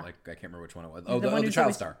 Yeah. Like, I can't remember which one it was. Oh, the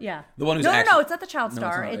child star. Yeah. The one who's no, it's not the child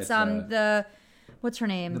star. It's the, what's her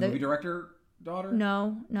name? The movie director daughter?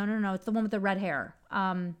 No. It's the one with the red hair.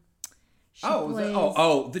 The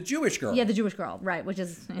Jewish girl. Yeah, the Jewish girl, right? Which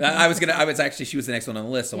is she was the next one on the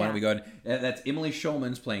list. So why don't we go ahead? That's Emily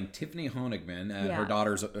Schulman's playing Tiffany Honigman.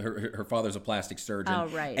 Her father's a plastic surgeon. Oh,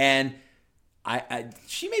 right. And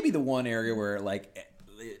she may be the one area where like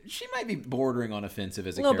she might be bordering on offensive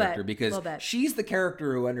as a character because she's the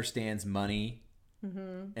character who understands money.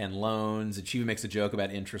 Mm-hmm. And loans, and she makes a joke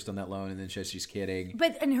about interest on that loan, and then says she's kidding.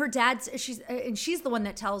 And her she's the one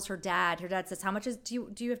that tells her dad. Her dad says, "How much do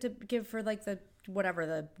you have to give for like the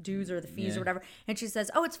dues or the fees or whatever?" And she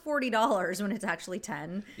says, "Oh, it's $40," when it's actually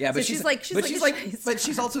 $10. Yeah, but so but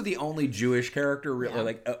she's also the only Jewish character,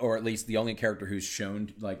 really, or at least the only character who's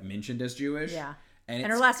shown like mentioned as Jewish. Yeah, and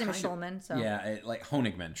her last name is Schulman. So like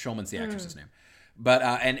Honigman. Schulman's the actress's name. But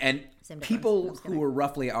and people who were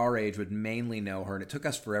roughly our age would mainly know her, and it took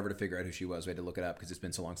us forever to figure out who she was. We had to look it up because it's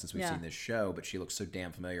been so long since we've seen this show, but she looks so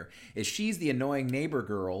damn familiar. She's the annoying neighbor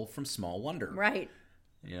girl from Small Wonder. Right.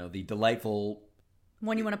 You know, the delightful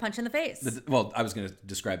one you want to punch in the face. I was going to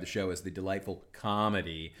describe the show as the delightful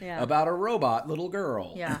comedy about a robot little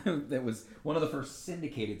girl. Yeah. That was one of the first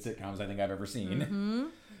syndicated sitcoms I think I've ever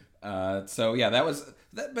seen. Mm-hmm.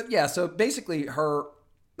 So basically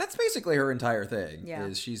that's basically her entire thing. Yeah.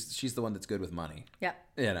 Is she's the one that's good with money. Yep.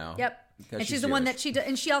 You know. Yep. And she's the one that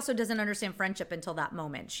and she also doesn't understand friendship until that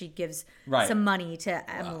moment. She gives some money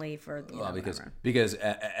to Emily because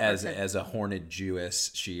as a horned Jewess,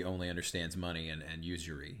 she only understands money and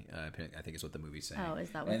usury. I think is what the movie's saying. Oh, is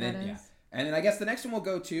that what that is? Yeah. And then I guess the next one we'll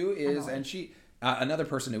go to is another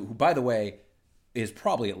person who, by the way, is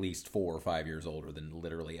probably at least 4 or 5 years older than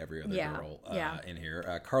literally every other girl in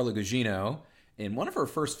here. Carla Gugino. In one of her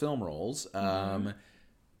first film roles,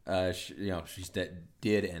 she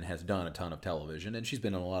did and has done a ton of television, and she's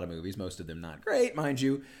been in a lot of movies, most of them not great, mind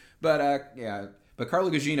you. But Carla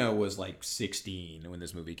Gugino was like 16 when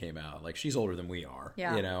this movie came out. Like, she's older than we are,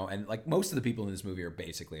 you know, and like most of the people in this movie are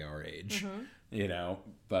basically our age, you know.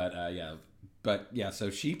 So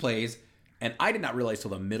she plays. And I did not realize till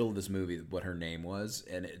the middle of this movie what her name was,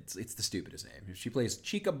 and it's the stupidest name. She plays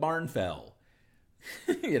Chica Barnfell.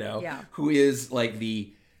 You know, who is like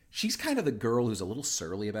she's kind of the girl who's a little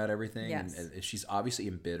surly about everything, and she's obviously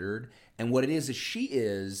embittered. And what it is she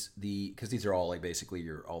is because these are all like basically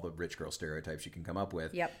all the rich girl stereotypes you can come up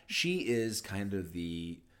with. Yep. She is kind of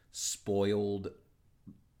the spoiled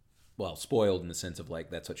in the sense of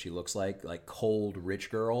like that's what she looks like cold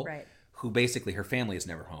rich girl, right? Who basically her family is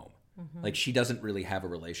never home. Mm-hmm. Like, she doesn't really have a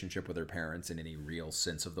relationship with her parents in any real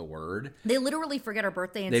sense of the word. They literally forget her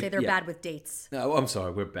birthday and say they're bad with dates. No, I'm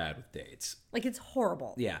sorry, we're bad with dates. Like, it's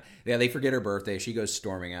horrible. Yeah, they forget her birthday. She goes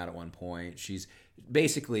storming out at one point. She's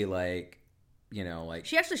basically like, you know, like...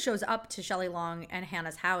 She actually shows up to Shelley Long and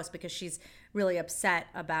Hannah's house because she's really upset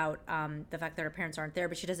about the fact that her parents aren't there,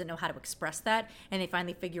 but she doesn't know how to express that. And they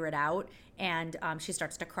finally figure it out. And she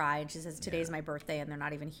starts to cry. And she says, today's my birthday and they're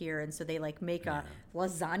not even here. And so they like make a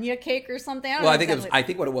lasagna cake or something. I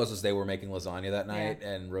think what it was is they were making lasagna that night. Yeah.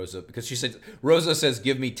 And Rosa says,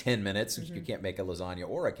 give me 10 minutes. Mm-hmm. You can't make a lasagna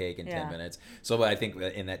or a cake in 10 minutes. So I think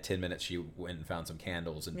that in that 10 minutes, she went and found some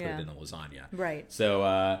candles and put it in the lasagna. Right.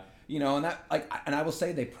 So, you know, and I will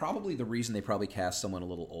say the reason they probably cast someone a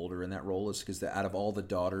little older in that role is because out of all the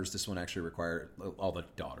daughters, this one actually required all the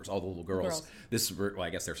little girls. I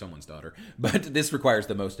guess they're someone's daughter, but this requires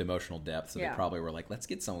the most emotional depth. So they probably were like, let's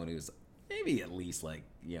get someone who's maybe at least like,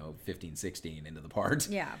 you know, 15, 16 into the part.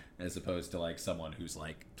 Yeah. As opposed to like someone who's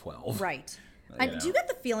like 12. Right. And do you get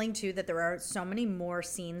the feeling too that there are so many more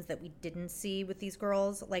scenes that we didn't see with these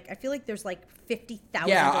girls? Like, I feel like there's like 50,000.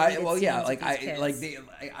 Because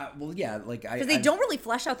they don't really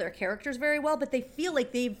flesh out their characters very well, but they feel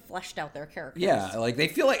like they've fleshed out their characters. Yeah, like they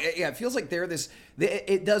feel like it feels like they're this.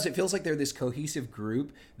 It feels like they're this cohesive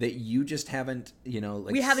group that you just haven't,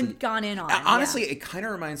 like we haven't gone in on. Honestly, it kind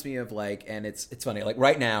of reminds me of like, and it's funny. Like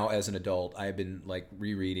right now, as an adult, I've been like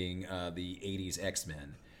rereading the '80s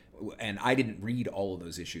X-Men. And I didn't read all of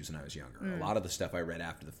those issues when I was younger. A lot of the stuff I read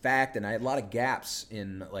after the fact, and I had a lot of gaps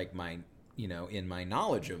in like my, in my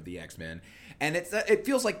knowledge of the X-Men. And it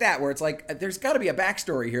feels like that, where it's like there's got to be a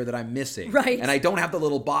backstory here that I'm missing, right? And I don't have the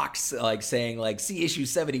little box like saying like see issue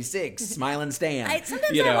 76, Smile and Stan,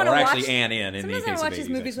 sometimes I want to watch, actually Ann in. Sometimes I watch these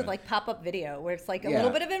movies with like pop-up video where it's like a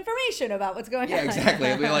little bit of information about what's going on. Yeah, exactly.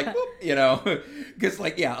 It'll be like, because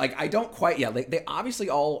like I don't quite. Yeah, they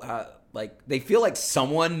obviously all. Like they feel like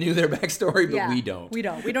someone knew their backstory, but we don't. We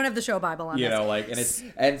don't have the show Bible on this.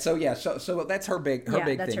 So that's her big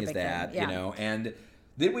thing is that, and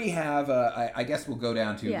then we have I guess we'll go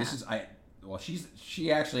down to this is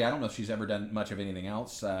she actually I don't know if she's ever done much of anything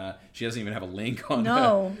else. She doesn't even have a link on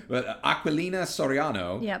but Aquilina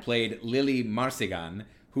Soriano played Lily Marsigan,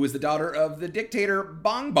 who is the daughter of the dictator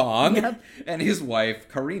Bong Bong and his wife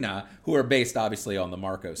Karina, who are based obviously on the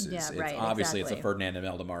Marcoses. It's a Ferdinand and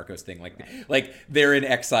Imelda Marcos thing. Like they're in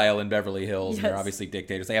exile in Beverly Hills, and they're obviously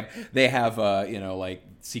dictators. They have like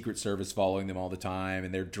Secret Service following them all the time,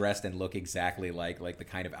 and they're dressed and look exactly like the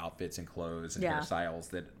kind of outfits and clothes and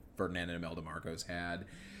hairstyles that Ferdinand and Imelda Marcos had.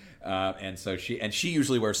 And she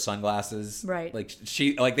usually wears sunglasses. Right. Like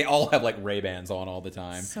they all have like Ray-Bans on all the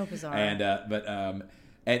time. So bizarre. And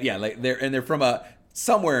they're from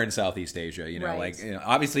somewhere in Southeast Asia,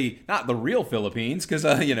 obviously not the real Philippines, because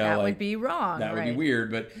that would be wrong. That would be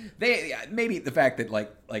weird, but maybe the fact that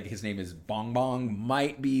like his name is Bong Bong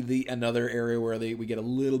might be another area where we get a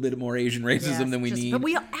little bit more Asian racism than we need. But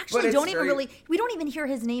we actually don't even hear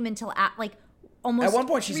his name until almost at one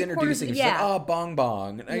point she's introducing him. She's like, Bong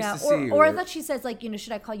Bong, nice to see you. Or I thought she says like,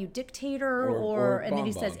 should I call you dictator or and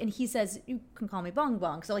Bong then he says you can call me Bong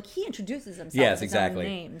Bong. So like he introduces himself with his own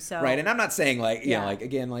name. So right, and I'm not saying like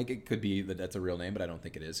again like it could be that's a real name, but I don't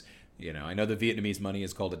think it is. I know the Vietnamese money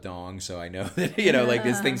is called a dong, so I know that like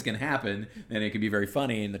these things can happen, and it can be very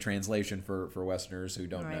funny in the translation for Westerners who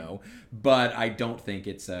don't know. But I don't think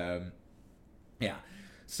it's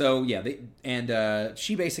So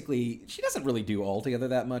she doesn't really do altogether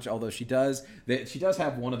that much, although she does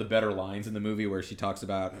have one of the better lines in the movie where she talks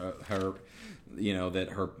about her that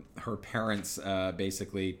her parents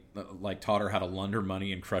basically like taught her how to launder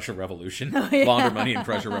money and crush a revolution. Launder money and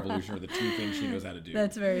crush a revolution are the two things she knows how to do.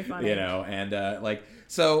 That's very funny.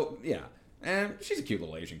 And she's a cute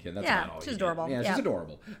little Asian kid. That's about all. She's adorable. Yeah, she's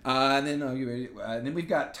adorable. And then we've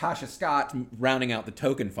got Tasha Scott rounding out the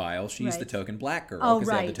token file. She's the token black girl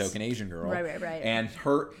because they have the token Asian girl. Right. And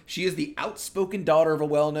she is the outspoken daughter of a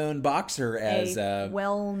well-known boxer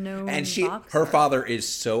Her father is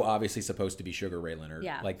so obviously supposed to be Sugar Ray Leonard.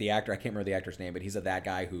 Yeah. Like the actor, I can't remember the actor's name, but he's that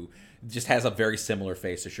guy who just has a very similar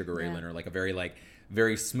face to Sugar Ray Leonard, like a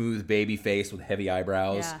very smooth baby face with heavy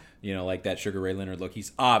eyebrows, like that Sugar Ray Leonard look.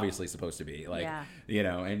 He's obviously supposed to be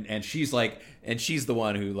and she's she's the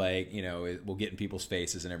one who will get in people's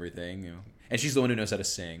faces and everything, and she's the one who knows how to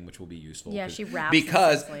sing, which will be useful. Yeah, she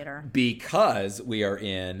raps later. Because we are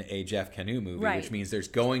in a Jeff Kanew movie, which means there's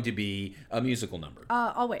going to be a musical number.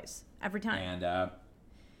 Always, every time. And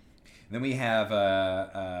then we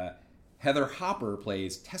have Heather Hopper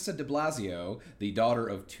plays Tessa de Blasio, the daughter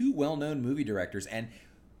of two well-known movie directors, and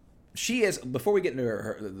she is. Before we get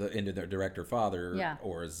into their director father,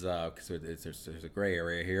 or because there's a gray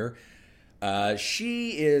area here,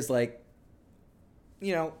 she is like,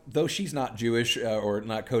 though she's not Jewish or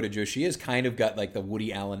not coded Jewish, she is kind of got like the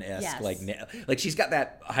Woody Allen-esque, like she's got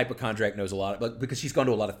that hypochondriac, knows a lot, but because she's gone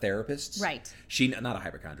to a lot of therapists. Right. She not a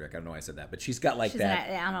hypochondriac. I don't know why I said that, but she's got like she's that.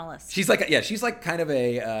 An analyst. She's like she's like kind of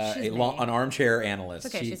an armchair analyst.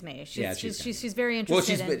 It's okay, she's me. She's very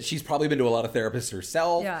interested. Well, she's probably been to a lot of therapists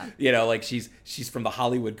herself. Yeah. Like she's from the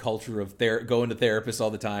Hollywood culture of going to therapists all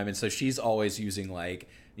the time, and so she's always using like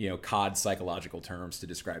COD psychological terms to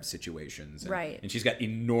describe situations. And she's got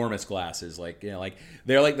enormous glasses, like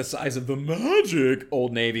they're like the size of the magic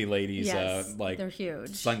Old Navy ladies. Yes, they're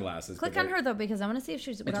huge sunglasses. Click on her though, because I want to see if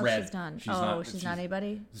she's what else red. She's done. She's not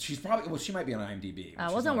anybody. She's probably she might be on IMDb.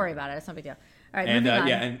 Don't worry about it. It's no big deal. All right, and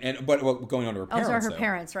on. But going on to her parents. Oh, sorry, her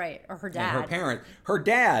parents, right? Or her dad. And her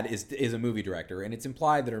dad is a movie director, and it's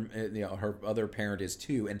implied that her other parent is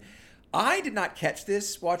too. And I did not catch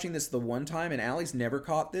this watching this the one time, and Allie's never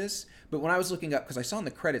caught this. But when I was looking up, because I saw in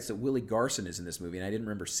the credits that Willie Garson is in this movie, and I didn't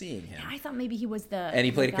remember seeing him. Yeah, I thought maybe he was and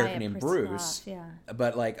he played a guy character at named Priscilla. Bruce. Yeah.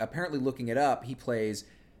 But like apparently looking it up, he plays,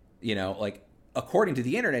 like according to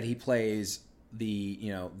the internet, he plays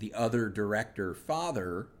the other director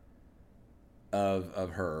father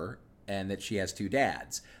of her, and that she has two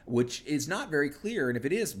dads, which is not very clear. And if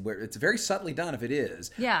it is, it's very subtly done. If it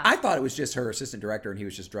is, yeah, I thought it was just her assistant director, and he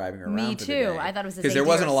was just driving her around. Me for too. the day. I thought it was because there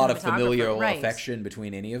wasn't a lot of familial right. affection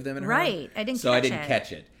between any of them and her. Right, I didn't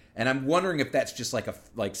catch it. And I'm wondering if that's just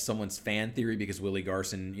like someone's fan theory, because Willie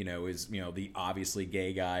Garson, is the obviously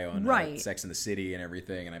gay guy on right. Sex and the City and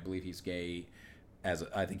everything, and I believe he's gay.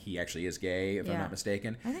 I think he actually is gay, if I'm not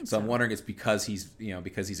mistaken. I think so. I'm wondering it's because he's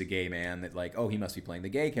a gay man that he must be playing the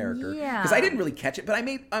gay character. Yeah. Because I didn't really catch it, but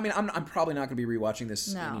I'm probably not going to be rewatching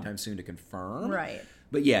this anytime soon to confirm. Right.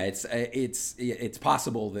 But yeah, it's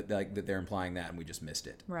possible that that they're implying that and we just missed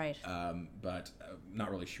it. Right. But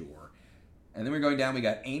not really sure. And then we're going down. We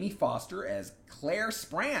got Amy Foster as Claire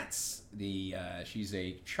Sprance. She's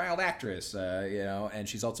a child actress, and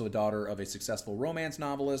she's also a daughter of a successful romance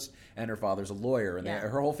novelist, and her father's a lawyer. And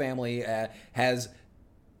her whole family has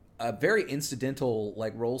very incidental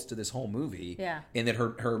roles to this whole movie. Yeah. In that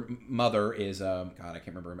her mother is God, I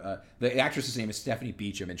can't remember. The actress's name is Stephanie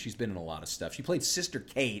Beacham, and she's been in a lot of stuff. She played Sister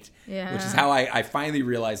Kate, which is how I finally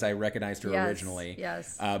realized I recognized her originally.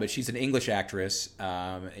 Yes. But she's an English actress,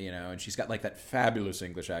 and she's got that fabulous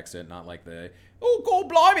English accent, not like the God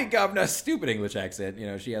blimey, governor, stupid English accent.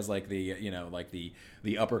 She has the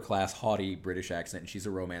upper class haughty British accent, and she's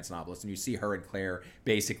a romance novelist, and you see her and Claire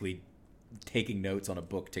basically taking notes on a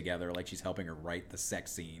book together, she's helping her write the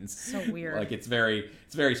sex scenes. So weird. It's very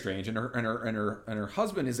strange. And her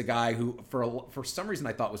husband is a guy who for some reason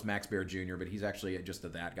I thought was Max Baer Jr., but he's actually just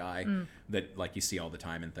that guy that you see all the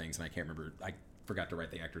time in things, and I can't remember. I forgot to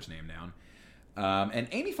write the actor's name down. And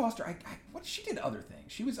Amy Foster, she did other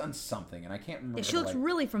things. She was on something, and I can't remember. She looks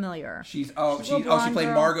really familiar. She played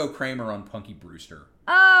Margot Kramer on Punky Brewster.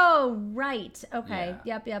 Oh, right. Okay.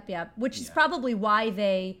 Yeah. Yep. Which is probably why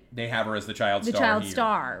they have her as the child star. The child here.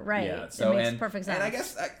 star, right? Yeah. So it makes perfect sense. And I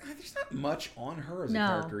guess there's not much on her as a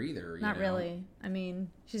character either. Not really. I mean,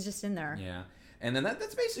 she's just in there. Yeah. And then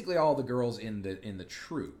that's basically all the girls in the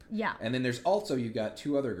troupe. Yeah. And then there's also, you've got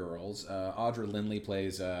two other girls. Audra Lindley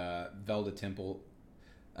plays Velda Temple.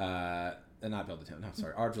 Not Velda Temple. No,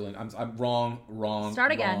 sorry. Audra Lindley. I'm wrong.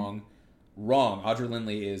 Start again. Wrong. Audra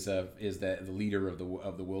Lindley is the leader of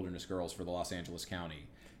the Wilderness Girls for the Los Angeles County.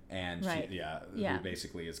 And who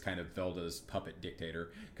basically is kind of Velda's puppet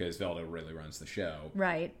dictator, because Velda really runs the show.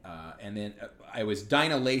 Right. And then I was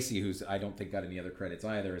Dinah Lacey, who's I don't think got any other credits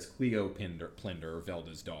either, as Cleo Plinder,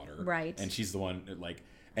 Velda's daughter. Right. And she's the one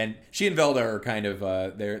and she and Velda are kind of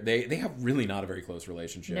they have really not a very close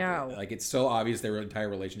relationship. No. It's so obvious their entire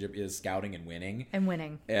relationship is scouting and winning.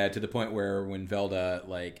 To the point where when Velda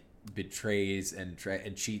betrays and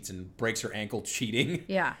cheats and breaks her ankle cheating.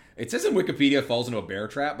 Yeah. It says in Wikipedia falls into a bear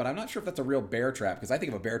trap, but I'm not sure if that's a real bear trap, because I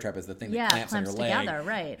think of a bear trap as the thing that clamps on your leg. Together,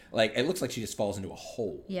 right. It looks like she just falls into a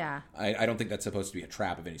hole. Yeah. I don't think that's supposed to be a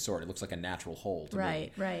trap of any sort. It looks like a natural hole to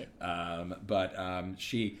me. Right.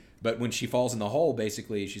 But when she falls in the hole,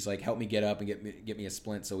 basically she's like, "Help me get up and get me a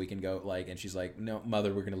splint so we can go." And she's like, "No,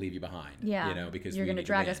 mother, we're going to leave you behind." Yeah. Because you're going to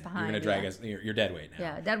drag us behind. You're going to drag us. You're dead weight now.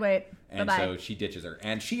 Yeah, dead weight. And Bye-bye. so she ditches her,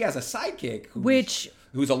 and she has a sidekick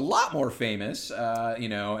who's a lot more famous,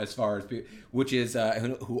 as far as which is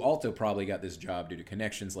who also probably got this job due to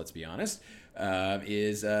connections. Let's be honest.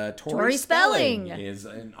 Is Tori Spelling.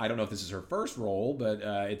 I don't know if this is her first role, but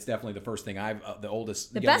it's definitely the first thing the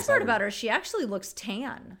oldest. The best part about her, she actually looks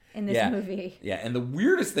tan in this movie. Yeah, and the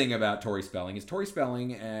weirdest thing about Tori Spelling's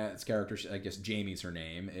character, I guess Jamie's her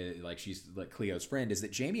name, she's Cleo's friend, is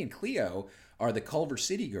that Jamie and Cleo are the Culver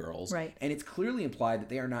City girls, right? And it's clearly implied that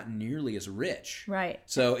they are not nearly as rich, right?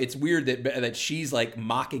 So it's weird that she's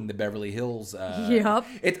mocking the Beverly Hills. Yep.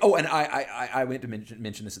 And I went to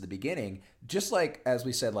mention this at the beginning. Just as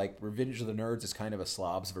we said, Revenge of the Nerds is kind of a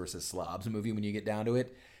slobs versus slobs movie when you get down to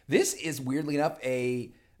it. This is weirdly enough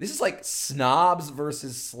this is snobs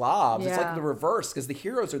versus slobs. Yeah. It's the reverse, because the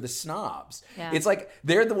heroes are the snobs. Yeah. It's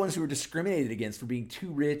they're the ones who are discriminated against for being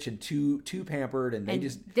too rich and too pampered, and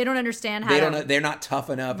they don't understand how they're not tough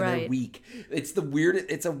enough, right. and they're weak. It's a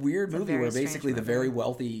weird movie where basically the very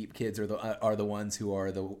wealthy kids are the ones who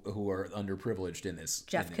are underprivileged in this.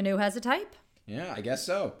 Jeff Kanew has a type. Yeah, I guess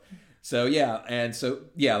so. Tori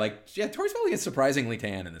Spelling is surprisingly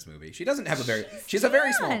tan in this movie. She doesn't have she has a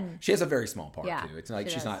very small part too. It's like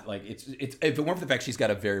she's not like it's if it weren't for the fact she's got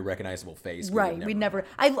a very recognizable face. We'd never.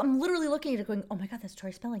 I'm literally looking at it going, oh my God, that's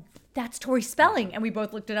Tori Spelling. That's Tori Spelling. And we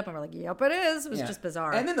both looked it up and we're like, yep, it is. It was just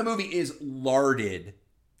bizarre. And then the movie is larded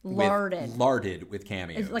with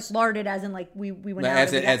cameos. It's like larded as in like we went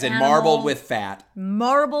out as in marbled with fat.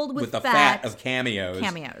 Marbled with the fat of cameos.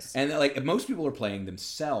 Cameos. And like most people are playing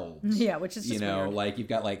themselves. Yeah, which is just weird. Like you've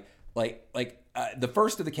got the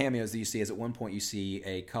first of the cameos that you see is at one point you see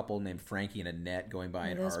a couple named Frankie and Annette going by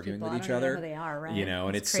and arguing with each other. They are, right?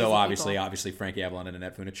 And it's so obviously Frankie Avalon and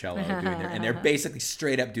Annette Funicello doing their, and they're basically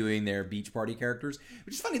straight up doing their beach party characters,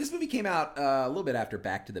 which is funny. This movie came out a little bit after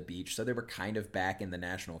Back to the Beach, so they were kind of back in the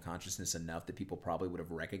national consciousness enough that people probably would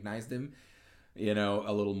have recognized them,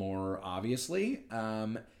 a little more obviously.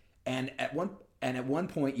 And at one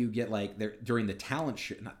point you get like during the talent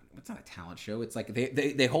show. It's not a talent show. It's like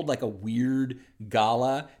they hold like a weird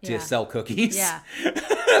gala to sell cookies. Yeah.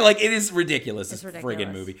 Like it is ridiculous. It's ridiculous.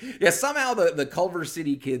 Friggin' movie. Yeah. Somehow the Culver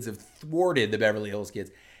City kids have thwarted the Beverly Hills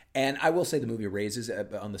kids. And I will say the movie raises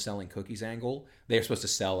on the selling cookies angle. They're supposed to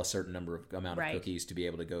sell a certain amount of cookies to be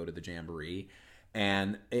able to go to the jamboree.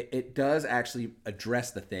 And it does actually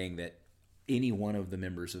address the thing that any one of the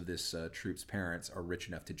members of this troop's parents are rich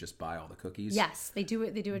enough to just buy all the cookies. Yes, they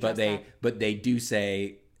do. They do address that. But they do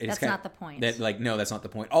say that's not the point. No, that's not the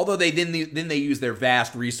point. Although they use their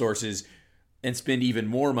vast resources and spend even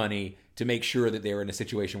more money to make sure that they're in a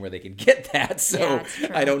situation where they can get that. So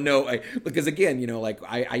I don't know, because again,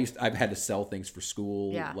 I've had to sell things for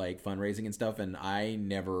school, like fundraising and stuff, and I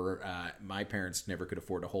never, my parents never could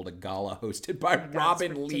afford to hold a gala hosted by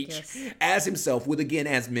Robin Leach as himself, with, again,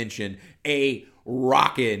 as mentioned, a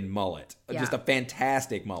rockin' mullet, just a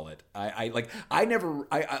fantastic mullet. My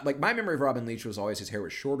memory of Robin Leach was always his hair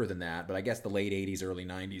was shorter than that, but I guess the late 80s, early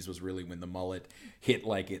 90s was really when the mullet hit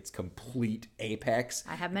like its complete apex.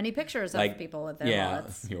 I have many pictures of people with their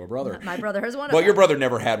mullets. Your brother. My brother has one of them. Well, your brother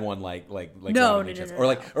never had one like Robin Leach has. No.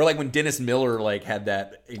 Or like when Dennis Miller like had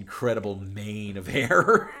that incredible mane of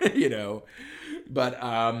hair,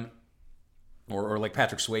 But or like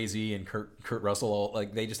Patrick Swayze and Kurt Russell,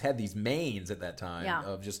 like they just had these manes at that time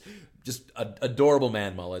of just adorable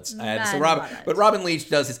man mullets. And so Robin Leach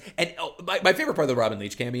does this, and my favorite part of the Robin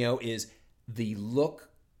Leach cameo is the look.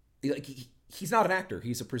 Like he's not an actor;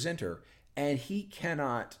 he's a presenter, and he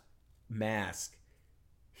cannot mask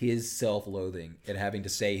his self-loathing at having to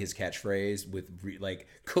say his catchphrase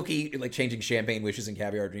with changing champagne wishes and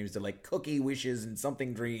caviar dreams to like cookie wishes and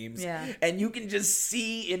something dreams. Yeah. And you can just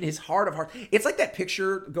see in his heart of hearts. It's like that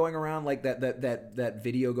picture going around, like that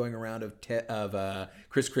video going around of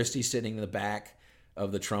Chris Christie sitting in the back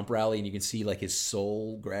of the Trump rally, and you can see like his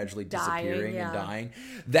soul gradually disappearing and dying.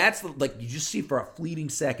 That's you just see for a fleeting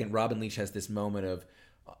second, Robin Leach has this moment of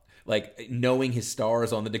like knowing his star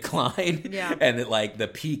is on the decline, and that like the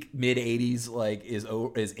peak mid 80s like is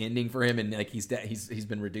ending for him, and like he's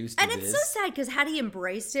been reduced. And it's so sad because had he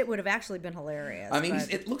embraced it, would have actually been hilarious. I mean,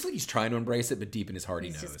 it looks like he's trying to embrace it, but deep in his heart,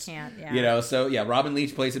 he knows. Just can't. Yeah. So Robin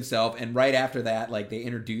Leach plays himself, and right after that, like they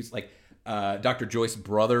introduce like Dr. Joyce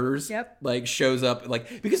Brothers like shows up,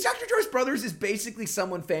 like, because Dr. Joyce Brothers is basically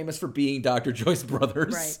someone famous for being Dr. Joyce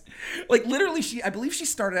Brothers. Right. Like literally I believe she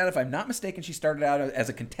started out, if I'm not mistaken, she started out as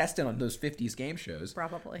a contestant on those 50s game shows.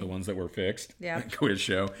 Probably. The ones that were fixed. Yeah. Quiz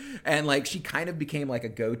show. And like she kind of became like a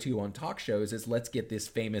go-to on talk shows as let's get this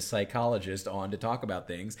famous psychologist on to talk about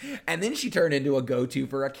things. And then she turned into a go-to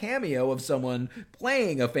for a cameo of someone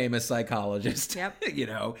playing a famous psychologist. Yep.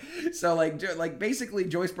 So like basically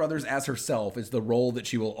Joyce Brothers as herself is the role that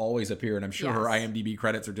she will always appear, and I'm sure her IMDb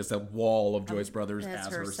credits are just a wall of Joyce Brothers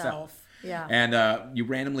as herself. Yeah. And you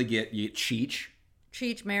randomly get Cheech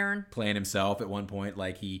Marin playing himself at one point.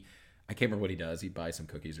 Like I can't remember what he does. He buys some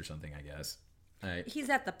cookies or something, I guess. He's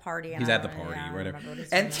at the party. He's at the party, whatever.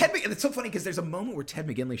 And it's so funny because there's a moment where Ted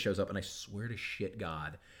McGinley shows up, and I swear to shit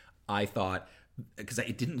God, I thought, because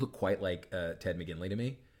it didn't look quite like Ted McGinley to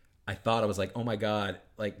me. I thought, I was like, oh my God,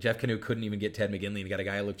 like Jeff Kanew couldn't even get Ted McGinley and got a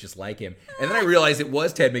guy who looked just like him. And then I realized it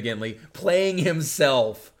was Ted McGinley playing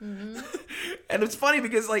himself. Mm-hmm. And it's funny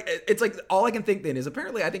because like, it's like all I can think then is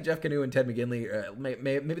apparently I think Jeff Kanew and Ted McGinley,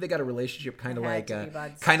 maybe they got a relationship kind of like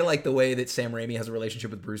the way that Sam Raimi has a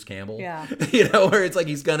relationship with Bruce Campbell. Yeah. Where it's like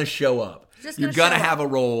he's going to show up. You're gonna have a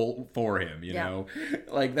role for him, you know.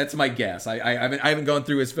 Like that's my guess. I haven't gone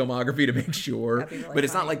through his filmography to make sure, but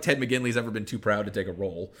it's not like Ted McGinley's ever been too proud to take a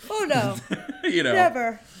role. Oh no,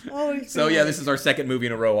 never. Always. So this is our second movie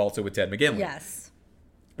in a row, also with Ted McGinley. Yes,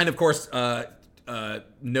 and of course, noted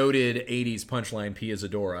 '80s punchline Pia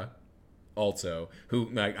Zadora also, who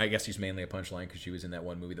I guess she's mainly a punchline because she was in that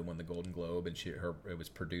one movie that won the Golden Globe, and it was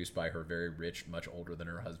produced by her very rich, much older than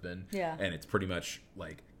her husband. Yeah. And it's pretty much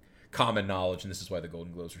like common knowledge, and this is why the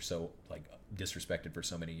Golden Globes are so like disrespected for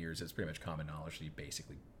so many years. It's pretty much common knowledge that he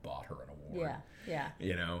basically bought her an award. Yeah.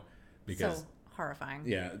 You know, because So horrifying.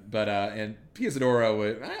 yeah, but and Pia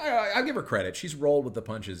Zadora, I give her credit. She's rolled with the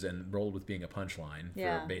punches and rolled with being a punchline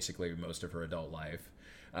for basically most of her adult life.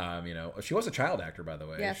 You know, she was a child actor, by the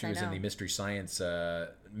way. Yes, she I was in know. the mystery scienced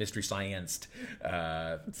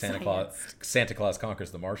Santa Claus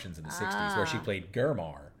Conquers the Martians in the 60s, where she played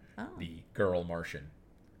Gurmar, the girl Martian,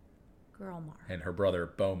 Girl Mar. and her brother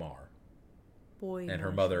Bomar, Boy. and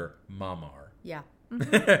her mother Mamar. Yeah.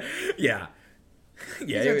 Yeah.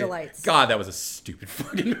 These are delights. God, that was a stupid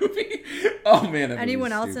fucking movie. Oh man, that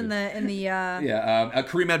Anyone movie was else stupid. in the Yeah,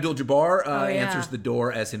 Kareem Abdul-Jabbar yeah. answers the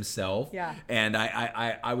door as himself. Yeah. And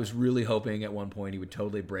I was really hoping at one point he would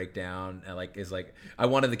totally break down and I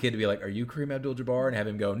wanted the kid to be like, "Are you Kareem Abdul-Jabbar?" and have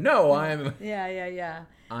him go, "No, I'm."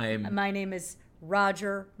 My name is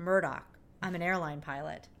Roger Murdoch. I'm an airline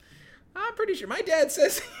pilot. I'm pretty sure my dad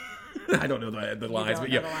says. I don't know the lines, but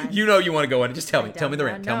know the lines. you know you want to go in and just tell me the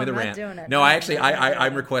rant. No, Tell me the I'm not rant. doing it. No, No, I actually, I'm not doing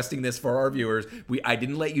I'm it. requesting this for our viewers. I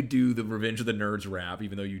didn't let you do the Revenge of the Nerds rap,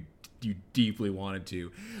 even though you deeply wanted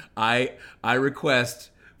to. I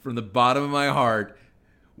request from the bottom of my heart.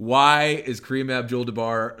 Why is Kareem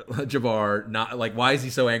Abdul-Jabbar not like? Why is he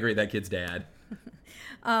so angry at that kid's dad?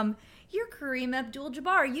 You're Kareem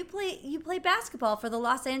Abdul-Jabbar. You play basketball for the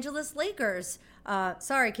Los Angeles Lakers.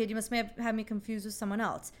 Sorry, kid, you must have me confused with someone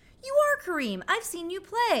else. You are Kareem. I've seen you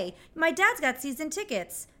play. My dad's got season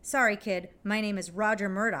tickets. Sorry, kid. My name is Roger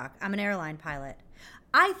Murdoch. I'm an airline pilot.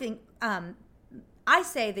 I think, I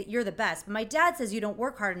say that you're the best, but my dad says you don't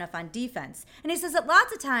work hard enough on defense. And he says that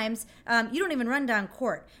lots of times you don't even run down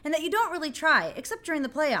court, and that you don't really try, except during the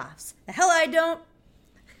playoffs. The hell I don't.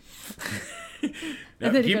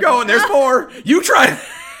 No, keep going. There's more. You try.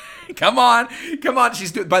 Come on.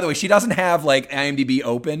 By the way, she doesn't have like IMDb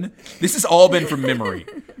open. This has all been from memory.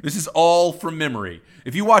 This is all from memory.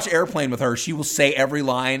 If you watch Airplane with her, she will say every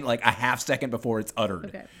line like a half second before it's uttered.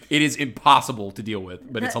 Okay. It is impossible to deal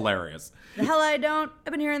with, but it's hilarious. The hell I don't.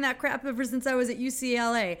 I've been hearing that crap ever since I was at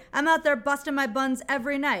UCLA. I'm out there busting my buns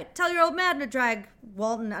every night. Tell your old man to drag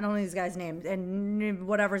Walton, I don't know his guy's name, and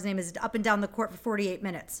whatever his name is, up and down the court for 48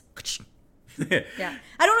 minutes. Yeah,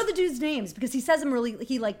 I don't know the dude's names because he says them really.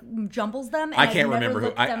 He like jumbles them. And I can't remember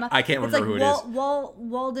who. I can't remember who it is.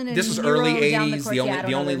 Walden and this was Nero early down '80s. The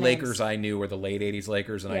The only names. Lakers I knew were the late '80s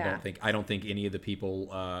Lakers, and Yeah. I don't think any of the people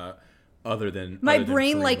other than My other than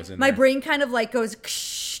brain Kareem like was in my there. brain kind of like goes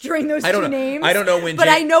during those two names. I don't know when, but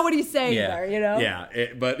I know what he's saying yeah, there. You know.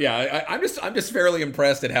 Yeah, I'm just fairly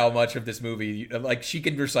impressed at how much of this movie, like she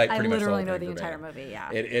can recite pretty much. I literally know the entire movie.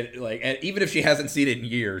 Yeah. It like, and even if she hasn't seen it in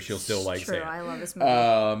years, she'll still like True, say it. I love this movie.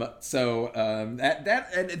 I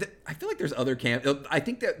feel like there's other I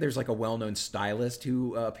think that there's like a well-known stylist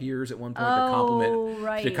who appears at one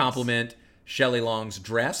point to compliment Shelley Long's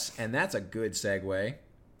dress, and that's a good segue.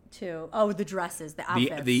 The dresses, the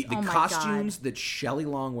outfits. The costumes that Shelley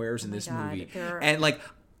Long wears in this movie. And like,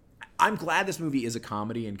 I'm glad this movie is a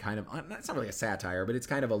comedy and kind of, it's not really a satire, but it's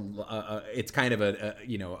kind of a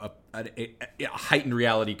heightened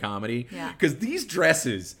reality comedy. Yeah. Because these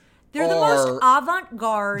dresses They're the most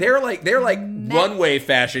avant-garde. They're like runway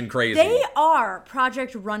fashion crazy. They are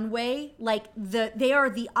Project Runway. They are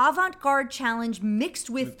the avant-garde challenge mixed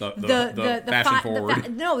with the fashion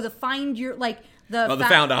forward. the find your the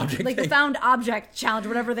found object like thing. the found object challenge,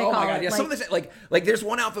 whatever they call it. Oh my god! Yeah, some of this like there's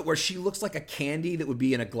one outfit where she looks like a candy that would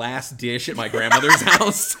be in a glass dish at my grandmother's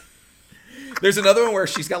house. There's another one where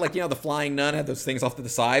she's got the flying nun had those things off to the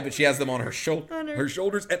side, but she has them on her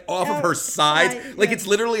shoulders and off of her sides. It's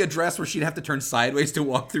literally a dress where she'd have to turn sideways to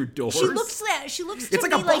walk through doors. She looks. It's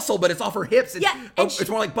like a bustle, but it's off her hips. It's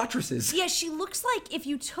more like buttresses. Yeah, she looks like if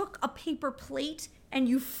you took a paper plate and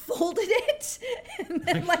you folded it and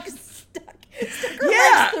then stuck her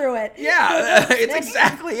legs through it. Yeah, it's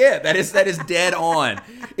exactly it. That is dead on.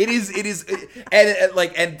 It is,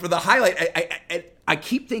 and for the highlight, I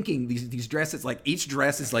keep thinking these dresses, each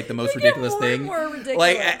dress is the most ridiculous thing. More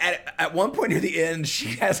ridiculous. At one point near the end,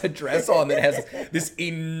 she has a dress on that has this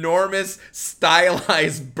enormous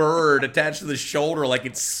stylized bird attached to the shoulder, like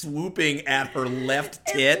it's swooping at her left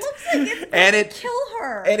tit. It looks like it's going to kill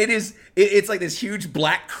her. And it's like this huge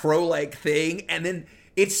black crow-like thing, and then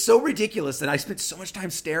It's so ridiculous, and I spent so much time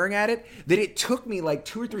staring at it that it took me like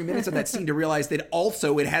 2 or 3 minutes of that scene to realize that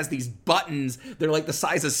also it has these buttons that are like the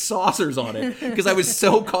size of saucers on it, because I was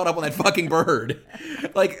so caught up on that fucking bird.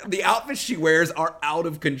 Like, the outfits she wears are out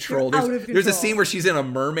of control. There's a scene where she's in a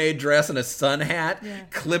mermaid dress and a sun hat,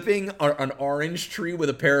 clipping an orange tree with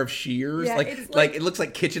a pair of shears. Yeah, like it looks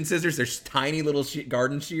like kitchen scissors. There's tiny little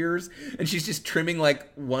garden shears, and she's just trimming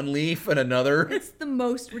like one leaf and another. It's the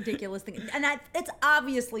most ridiculous thing, and it's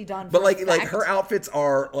obviously done. But like her outfits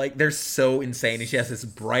are like, they're so insane, and she has this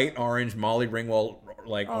bright orange Molly Ringwald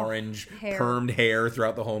orange permed hair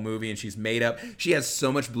throughout the whole movie, and she's made up. She has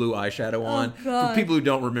so much blue eyeshadow on. For people who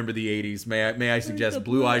don't remember the 80s, may I suggest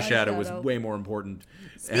blue eyeshadow was way more important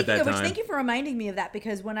at that time. Thank you for reminding me of that,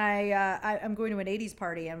 because when I'm going to an 80s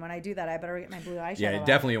party, and when I do that, I better get my blue eyeshadow. Yeah,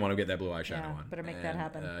 definitely you want to get that blue eyeshadow on. Better make that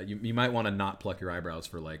happen. You might want to not pluck your eyebrows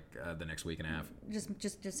for like the next week and a half.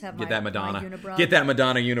 Just have get my that Madonna unibrow. Get that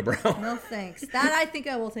Madonna unibrow. No thanks. That I think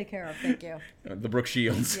I will take care of. Thank you. The Brooke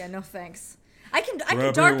Shields. Yeah, no thanks. I can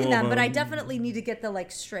darken them, but I definitely need to get the like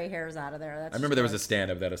stray hairs out of there. I remember there was a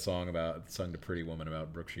stand-up that sung to Pretty Woman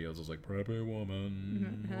about Brooke Shields. It was like, preppy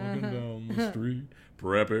woman walking down the street,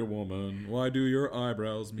 preppy woman, why do your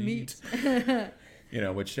eyebrows meet?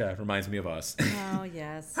 Which reminds me of us. Oh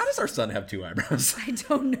yes. How does our son have 2 eyebrows? I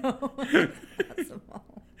don't know. Impossible.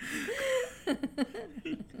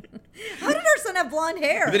 How did our son have blonde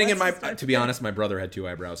hair? But then again, to be honest, my brother had 2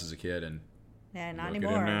 eyebrows as a kid, and yeah, not look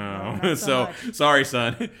anymore. At him now. No, so sorry,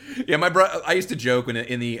 son. Yeah, my brother. I used to joke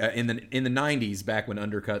in the 90s, back when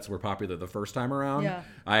undercuts were popular the first time around. Yeah.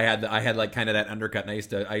 I had like kind of that undercut, and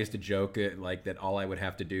I used to joke like that all I would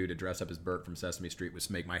have to do to dress up as Bert from Sesame Street was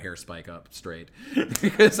make my hair spike up straight,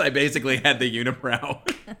 because I basically had the unibrow.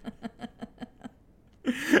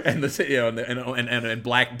 And and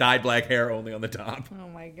dyed black hair only on the top. Oh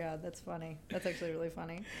my god, that's funny. That's actually really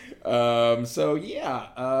funny. So yeah,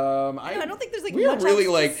 I don't think there's like we much were really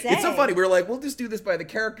else like to say. It's so funny. We were like, we'll just do this by the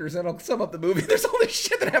characters, and I'll sum up the movie. There's all this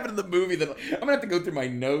shit that happened in the movie that I'm gonna have to go through my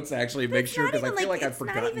notes actually and make sure, because I feel like I've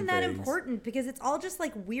forgotten things. It's not even that important, because it's all just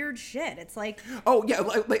like weird shit. It's like, oh yeah,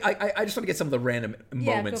 I just want to get some of the random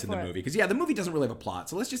moments in the movie, because the movie doesn't really have a plot,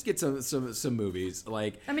 so let's just get some movies.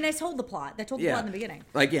 Like, I mean, I told the plot. I told the plot in the beginning.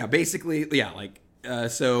 Like, yeah, basically, yeah, like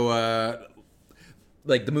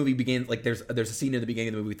like the movie begins, like there's a scene in the beginning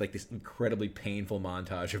of the movie with like this incredibly painful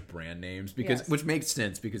montage of brand names, which makes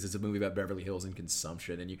sense, because it's a movie about Beverly Hills and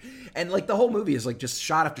consumption, and like the whole movie is like just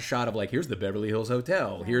shot after shot of like, here's the Beverly Hills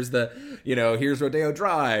Hotel, here's here's Rodeo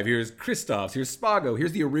Drive, here's Christoph's, here's Spago,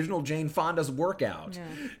 here's the original Jane Fonda's workout.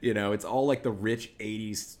 It's all like the rich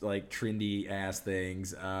 80s like trendy ass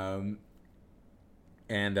things.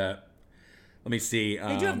 Let me see.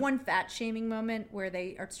 They do have one fat shaming moment where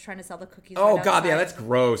they are trying to sell the cookies. Oh right god, outside. yeah, that's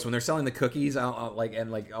gross. When they're selling the cookies, all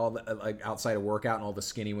the, outside of workout, and all the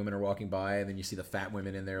skinny women are walking by, and then you see the fat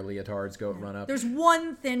women in their leotards run up. There's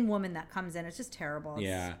one thin woman that comes in. It's just terrible.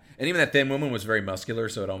 Yeah, and even that thin woman was very muscular,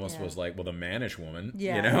 so it almost was like, well, the mannish woman.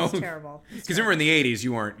 Yeah, it's terrible. Because remember in the 80s,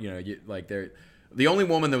 you weren't, the only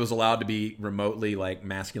woman that was allowed to be remotely like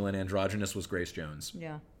masculine androgynous was Grace Jones.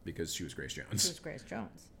 Yeah, because she was Grace Jones. She was Grace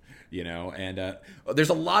Jones. And there's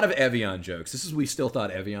a lot of Evian jokes. We still thought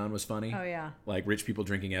Evian was funny. Oh, yeah. Like rich people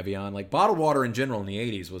drinking Evian. Like bottled water in general in the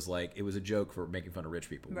 80s was like, it was a joke for making fun of rich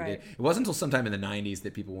people. Right. It wasn't until sometime in the 90s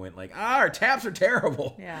that people went like, our taps are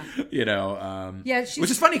terrible. Yeah. Which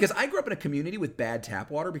is funny, because I grew up in a community with bad tap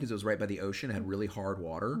water, because it was right by the ocean, had really hard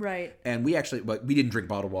water. Right. And we didn't drink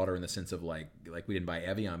bottled water in the sense of like we didn't buy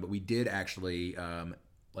Evian, but we did actually,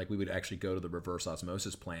 we would actually go to the reverse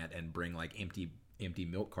osmosis plant and bring like empty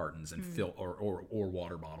milk cartons and fill or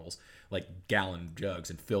water bottles, like gallon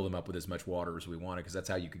jugs, and fill them up with as much water as we wanted, because that's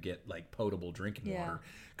how you could get like potable drinking water,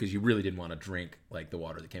 because you really didn't want to drink like the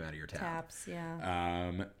water that came out of your taps.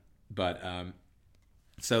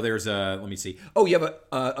 So there's let me see. Oh, you have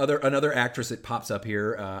another actress that pops up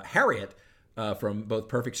here, Harriet, from both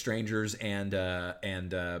Perfect Strangers and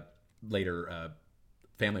later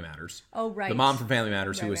Family Matters. Oh, right. The mom from Family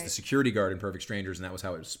Matters, who was the security guard in Perfect Strangers, and that was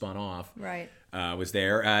how it was spun off. Right. Was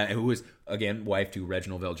there, who was again wife to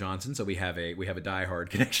Reginald Vell Johnson. So we have a Die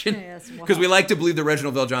Hard connection. Yes, because we like to believe that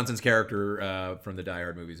Reginald Vell Johnson's character from the Die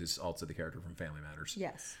Hard movies is also the character from Family Matters.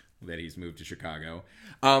 Yes. That he's moved to Chicago.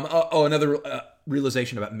 Another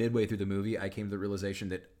realization about midway through the movie, I came to the realization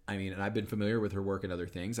that, and I've been familiar with her work in other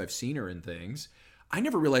things. I've seen her in things. I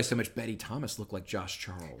never realized how much Betty Thomas looked like Josh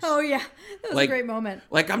Charles. Oh, yeah. That was a great moment.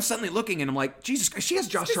 Like, I'm suddenly looking and I'm like, Jesus Christ, she has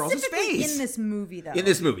Josh Charles' face. In this movie, though. In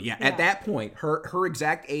this movie, yeah. At that point, her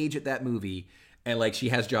exact age at that movie, and like she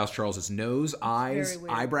has Josh Charles' nose, eyes,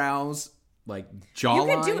 eyebrows, jawline.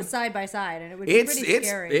 You could do a side by side, and it would be pretty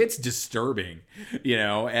scary. It's disturbing,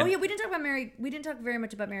 And, we didn't talk about Mary. We didn't talk very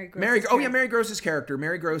much about Mary Gross. Mary Gross's character.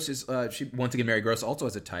 Mary Gross is Mary Gross also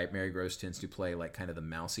has a type. Mary Gross tends to play kind of the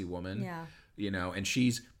mousy woman. Yeah. And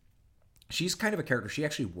she's kind of a character. She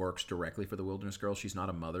actually works directly for the Wilderness Girls. She's not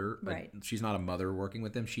a mother. Right. She's not a mother working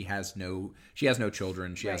with them. She has no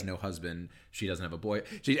children. She has no husband. She doesn't have a boy.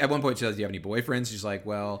 At one point she says, "Do you have any boyfriends?" She's like,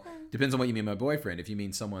 "Well, depends on what you mean by boyfriend. If you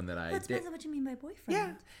mean someone that I depends on what you mean by boyfriend.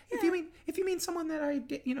 Yeah. If you mean someone that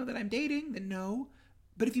that I'm dating, then no.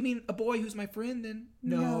 But if you mean a boy who's my friend, then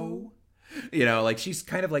no." She's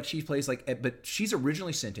kind of she plays but she's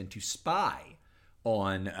originally sent in to spy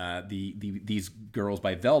on these girls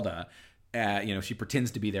by Velda. She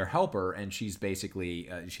pretends to be their helper, and she's basically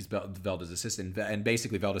she's Velda's assistant. And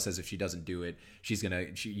basically, Velda says if she doesn't do it,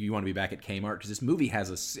 you want to be back at Kmart, because this movie has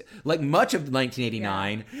much of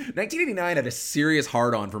 1989. 1989 had a serious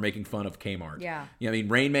hard on for making fun of Kmart. Yeah,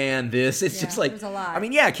 Rain Man. It's just there's a lot.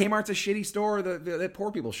 Kmart's a shitty store that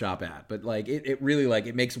poor people shop at, but it really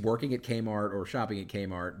it makes working at Kmart or shopping at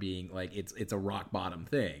Kmart being it's a rock bottom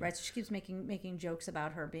thing. Right. So she keeps making jokes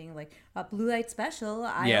about her being a blue light special.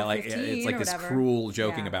 It's this cruel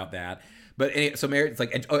joking about that. But so Mary,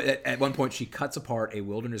 at one point she cuts apart a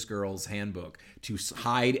Wilderness Girls handbook to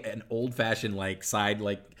hide an old-fashioned side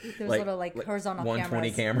little horizontal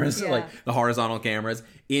 120 cameras, the horizontal cameras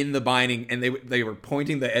in the binding, and they were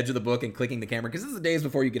pointing the edge of the book and clicking the camera, because this is the days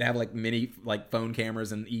before you could have mini phone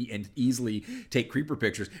cameras and easily take creeper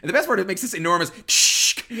pictures. And the best part, it makes this enormous noise.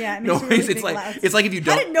 Really it's like if you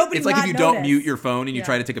don't mute your phone and you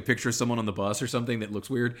try to take a picture of someone on the bus or something that looks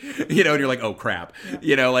weird, and you're like, oh crap,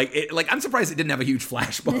 I'm surprised it didn't have a huge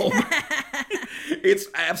flash bulb. It's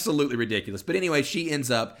absolutely ridiculous. But anyway, she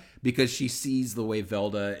ends up, because she sees the way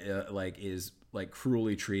Velda is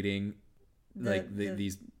cruelly treating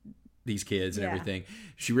these kids and everything.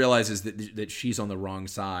 She realizes that she's on the wrong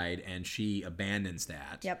side, and she abandons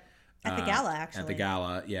that. Yep. At the gala, actually. At the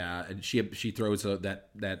gala, yeah. And she throws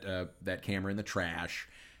that camera in the trash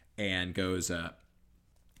and goes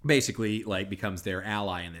basically becomes their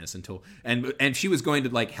ally in this and she was going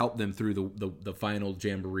to help them through the final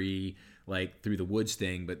jamboree, through the woods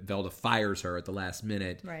thing, but Velda fires her at the last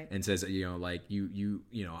minute, right, and says,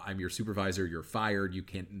 I'm your supervisor, you're fired, you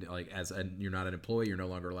can't you're not an employee, you're no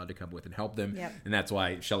longer allowed to come with and help them. Yep. And that's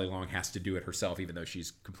why Shelley Long has to do it herself, even though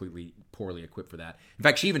she's completely poorly equipped for that. In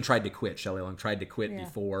fact, she even tried to quit. Shelley Long tried to quit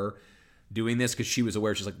before doing this, because she was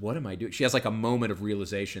aware, she's like, what am I doing? She has a moment of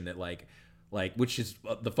realization that which is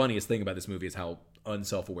the funniest thing about this movie, is how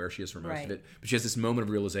unself-aware she is for most of it. But she has this moment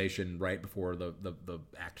of realization right before the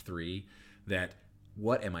Act 3 that,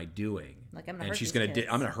 what am I doing? I'm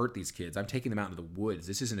gonna hurt these kids. I'm taking them out into the woods.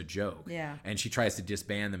 This isn't a joke. Yeah. And she tries to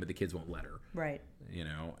disband them, but the kids won't let her. Right.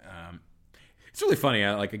 It's really funny.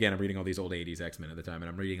 Again, I'm reading all these old 80s X-Men at the time, and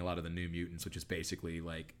I'm reading a lot of the New Mutants, which is basically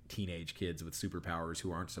teenage kids with superpowers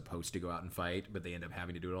who aren't supposed to go out and fight, but they end up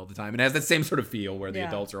having to do it all the time. And it has that same sort of feel where the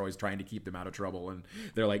adults are always trying to keep them out of trouble, and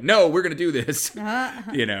they're like, no, we're going to do this. Yeah.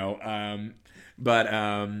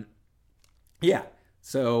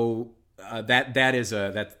 So that's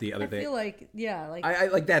the other thing. I feel I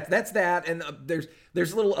like that. That's that. And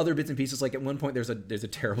there's little other bits and pieces. At one point, there's a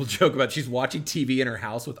terrible joke about she's watching TV in her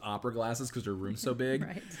house with opera glasses because her room's so big.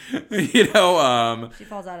 Right. She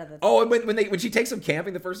falls out of the. Oh, and when she takes them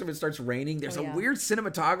camping, the first time it starts raining, there's a weird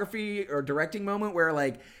cinematography or directing moment where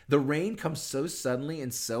the rain comes so suddenly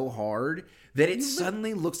and so hard that it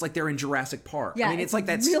suddenly looks like they're in Jurassic Park. Yeah, it's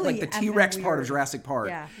really the T-Rex part of Jurassic Park.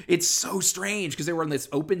 Yeah. It's so strange because they were in this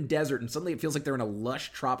open desert, and suddenly it feels like they're in a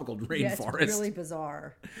lush tropical rainforest. It's really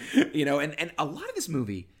bizarre. And a lot of this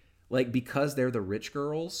movie, because they're the rich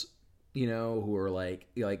girls, who are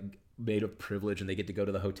made of privilege, and they get to go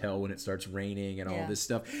to the hotel when it starts raining and all this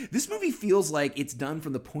stuff. This movie feels like it's done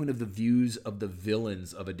from the point of the views of the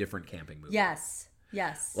villains of a different camping movie.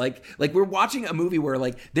 Yes. We're watching a movie where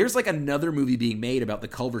there's another movie being made about the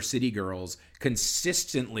Culver City girls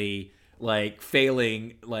consistently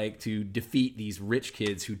failing to defeat these rich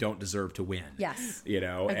kids who don't deserve to win. Yes. Agreed.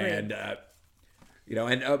 And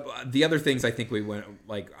the other things I think we went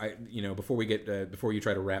before you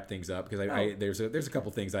try to wrap things up, because there's a couple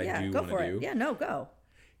things I do want to do. Yeah, no, go.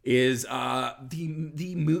 Is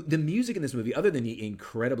the music in this movie, other than the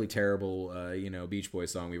incredibly terrible Beach Boys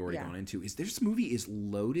song we've already gone into, is this movie is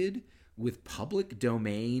loaded with public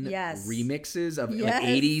domain remixes of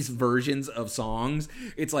 80s versions of songs.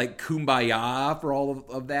 It's Kumbaya for all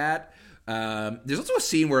of that. There's also a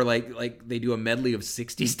scene where they do a medley of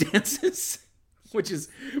 60s dances. which is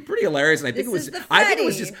pretty hilarious. And I think This it was. is the I think it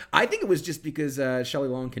was Freddy. just. I think it was just because Shelley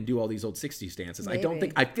Long can do all these old '60s dances. I don't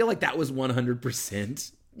think. I feel like that was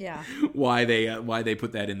 100%. Yeah. Why they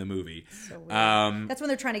put that in the movie. So weird. That's when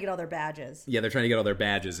they're trying to get all their badges. Yeah, they're trying to get all their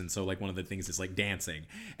badges, and so like one of the things is like dancing,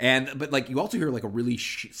 but like you also hear like a really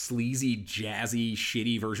sleazy, jazzy,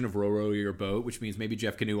 shitty version of "Row Row Your Boat," which means maybe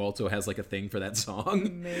Jeff Kanew also has like a thing for that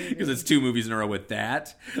song because it's 2 movies in a row with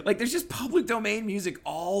that. Like there's just public domain music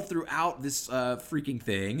all throughout this freaking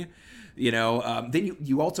thing, you know. Then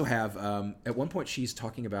you also have at one point she's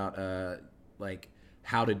talking about like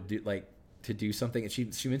how to do like. To do something, and she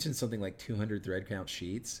mentioned something like 200 thread count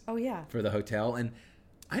sheets. Oh yeah, for the hotel, and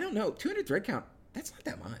I don't know, 200 thread count. That's not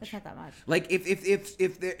that much. That's not that much. Like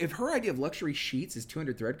if her idea of luxury sheets is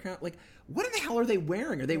 200 thread count, like what in the hell are they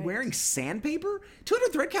wearing? Are they wearing sandpaper?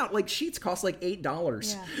 200 thread count like sheets cost like $8.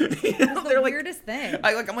 Yeah, you know, they're the weirdest thing.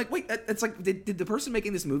 I'm like, wait, it's like did the person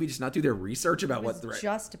making this movie just not do their research about what thread?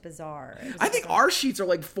 Just bizarre. I think our sheets are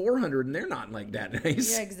like 400, and they're not like that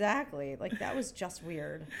nice. Yeah, exactly. Like that was just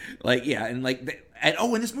weird. Like yeah, and like and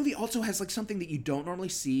this movie also has like something that you don't normally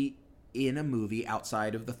see in a movie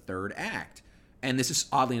outside of the third act. And this is,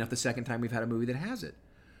 oddly enough, the second time we've had a movie that has it.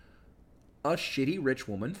 A shitty rich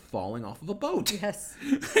woman falling off of a boat. Yes.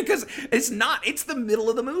 Because it's the middle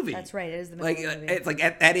of the movie. That's right, it is the middle of the movie. It's like,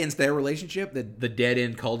 that ends their relationship, the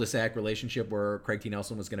dead-end cul-de-sac relationship where Craig T.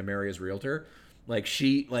 Nelson was going to marry his realtor.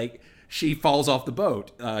 She falls off the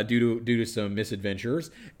boat due to some misadventures,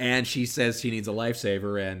 and she says she needs a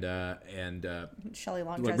lifesaver, and Shelley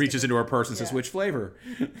Long reaches into her purse and says, which flavor?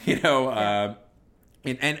 You know, Yeah.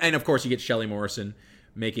 And of course you get Shelley Morrison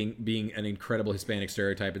being an incredible Hispanic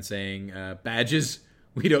stereotype and saying badges,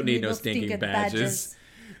 we don't need no stinking badges.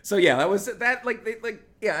 So yeah, that was that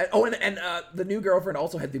yeah. Oh, and the new girlfriend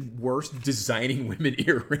also had the worst designing women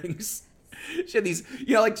earrings. She had these,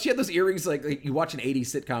 you know, like she had those earrings like you watch an 80s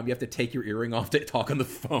sitcom, you have to take your earring off to talk on the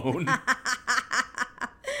phone.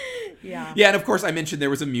 Yeah. Yeah, and of course I mentioned there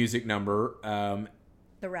was a music number.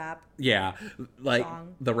 The rap. Yeah, like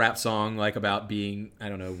song. The rap song, like about being, I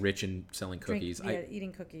don't know, rich and selling cookies.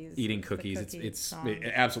 Eating cookies. Eating cookies. It's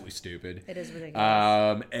absolutely stupid. It is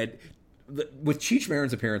ridiculous. And with Cheech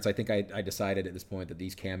Marin's appearance, I think I decided at this point that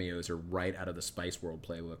these cameos are right out of the Spice World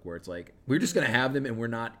playbook, where it's like we're just going to have them, and we're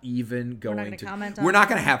not even going to comment on We're not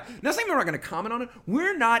going to them. have. Not saying we're not going to comment on it.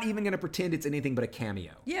 We're not even going to pretend it's anything but a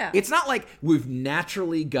cameo. Yeah. It's not like we've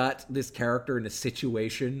naturally got this character in a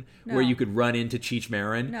situation where you could run into Cheech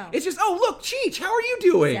Marin. No. It's just, oh look, Cheech, how are you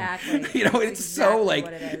doing? Exactly. You know, it's exactly so like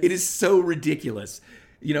what it is. it is so ridiculous.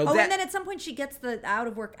 You know, and then at some point she gets the out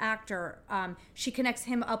of work actor. She connects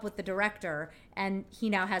him up with the director, and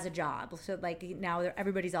he now has a job. So like now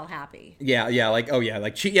everybody's all happy. Yeah, like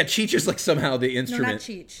Cheech is like somehow the instrument. No, not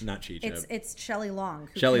Cheech. Not Cheech. It's Shelley Long.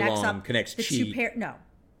 Who Shelley connects Long up connects the Cheech. two pair. No,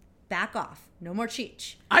 back off. No more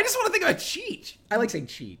Cheech. I just want to think about Cheech. I like saying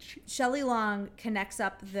Cheech. Shelley Long connects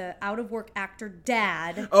up the out of work actor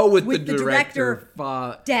dad. Oh, with the director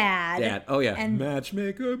dad. Dad. Oh yeah. And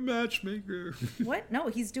matchmaker. what? No,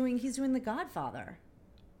 he's doing The Godfather.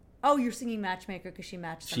 Oh, you're singing Matchmaker because she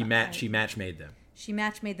matched them. She match made them. She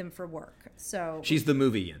match made them for work. So she's the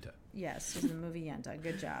movie Yenta. yes, she's the movie Yenta.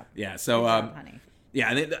 Good job. Yeah. So Good job, honey.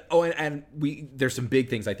 yeah, and there's some big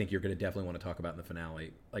things I think you're going to definitely want to talk about in the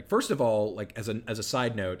finale. Like first of all, like as a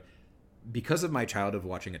side note, because of my childhood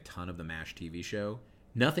watching a ton of the MASH TV show,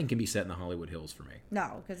 nothing can be set in the Hollywood Hills for me.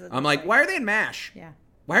 No, because I'm like, why are they in MASH? Yeah.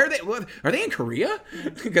 Why are they? What, are they in Korea?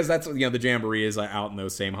 Because that's the Jamboree is out in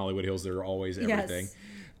those same Hollywood Hills. They're always everything.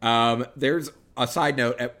 Yes. There's a side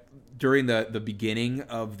note during the beginning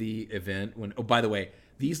of the event when. Oh, by the way,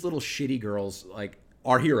 these little shitty girls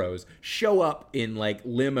our heroes show up in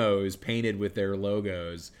limos painted with their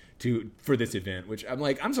logos for this event, which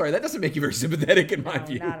I'm sorry, that doesn't make you very sympathetic in my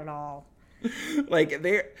view. Not at all.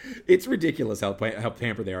 It's ridiculous how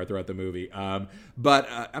pampered they are throughout the movie. But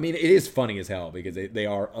I mean, it is funny as hell because they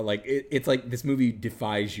are it's like this movie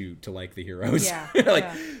defies you to like the heroes.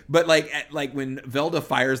 Yeah. But when Velda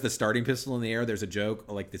fires the starting pistol in the air, there's a joke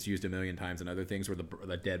that's used a million times in other things where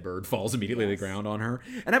the dead bird falls immediately to the ground on her.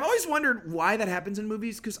 And I've always wondered why that happens in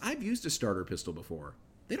movies because I've used a starter pistol before.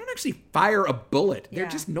 They don't actually fire a bullet. They're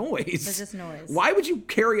just noise. They're just noise. Why would you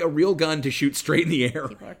carry a real gun to shoot straight in the air?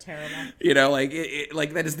 People are terrible. You know,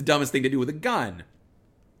 that is the dumbest thing to do with a gun.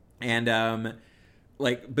 And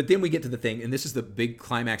but then we get to the thing, and this is the big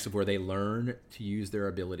climax of where they learn to use their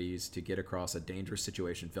abilities to get across a dangerous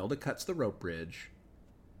situation. Velda cuts the rope bridge.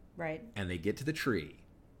 Right. And they get to the tree.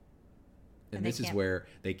 And this is where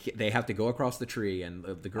they have to go across the tree, and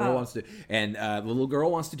the girl wants to, and the little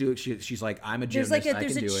girl wants to do it. She's like, I'm a gymnast, I can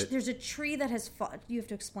do it. There's a tree that has fallen. You have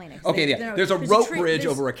to explain it. Okay, there's a rope bridge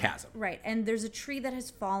over a chasm. Right, and there's a tree that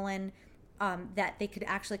has fallen that they could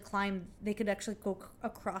actually climb. They could actually go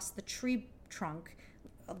across the tree trunk,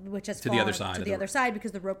 which has fallen to the other side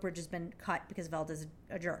because the rope bridge has been cut because Velda's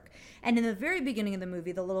a jerk. And in the very beginning of the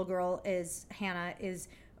movie, the little girl Hannah is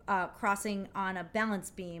crossing on a balance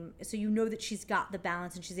beam, so you know that she's got the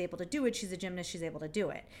balance and she's able to do it. She's a gymnast, she's able to do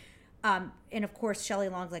it. And of course, Shelley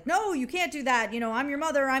Long's like, no, you can't do that. I'm your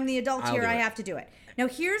mother, I'm the adult here, I have to do it. Now,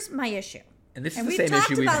 here's my issue. And this is the same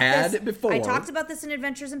issue we've had before. I talked about this in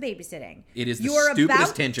Adventures in Babysitting. It is the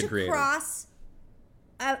stupidest tension creator. You are about to cross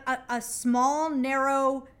a small,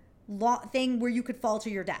 narrow thing where you could fall to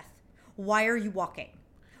your death. Why are you walking?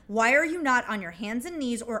 Why are you not on your hands and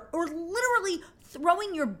knees or literally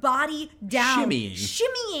throwing your body down,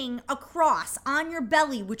 shimmying across on your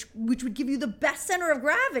belly, which would give you the best center of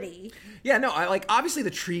gravity? Yeah, no, obviously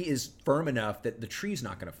the tree is firm enough that the tree's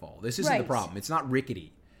not going to fall. This isn't the problem. It's not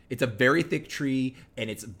rickety. It's a very thick tree, and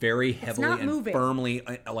it's very heavily and firmly,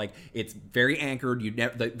 it's very anchored.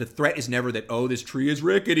 The threat is never that, this tree is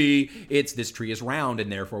rickety. It's this tree is round,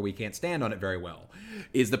 and therefore we can't stand on it very well.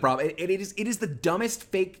 Is the problem. It is the dumbest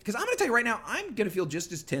fake, because I'm going to tell you right now, I'm going to feel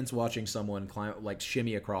just as tense watching someone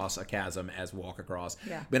shimmy across a chasm as walk across,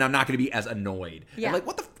 but I'm not going to be as annoyed. Yeah. And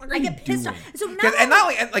what the fuck are you get pissed doing? Off. So now, and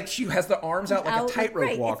not only, she has the arms out like a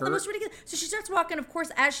tightrope walker. It's the most ridiculous. So she starts walking, of course,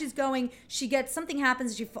 as she's going, something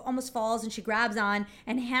happens, she almost falls, and she grabs on,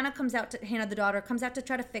 and Hannah the daughter, comes out to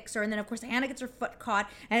try to fix her, and then, of course, Hannah gets her foot caught,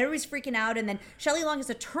 and everybody's freaking out, and then Shelley Long has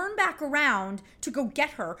to turn back around to go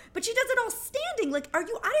get her, but she does it all standing. Like, are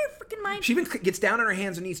you out of your freaking mind? She even gets down on her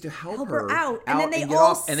hands and needs to help her out, and then they all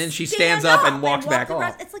off, and then she stands up and walks back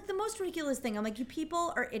off. It's like the most ridiculous thing. I'm like, you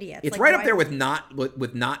people are idiots. It's right up there with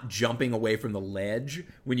not jumping away from the ledge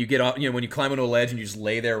when you get off. When you climb onto a ledge and you just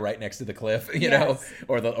lay there right next to the cliff, know,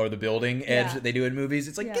 or the building edge that they do in movies.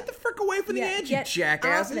 It's like, get the frick away from the edge, you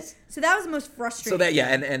jackasses. So that was the most frustrating. So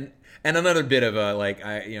that and another bit of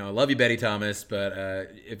I love you, Betty Thomas, but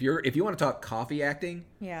if you want to talk coffee acting,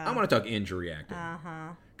 I want to talk injury acting.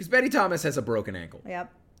 Because Betty Thomas has a broken ankle.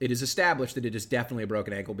 Yep. It is established that it is definitely a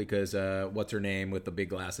broken ankle because what's her name with the big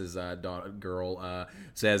glasses girl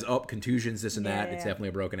says, contusions, this and that. It's definitely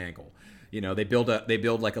a broken ankle. They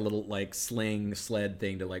build like a little sling sled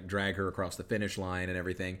thing to drag her across the finish line and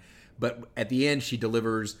everything. But at the end, she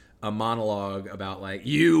delivers a monologue about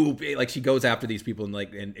she goes after these people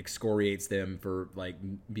and excoriates them for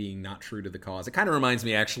being not true to the cause. It kind of reminds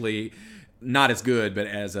me, actually, not as good, but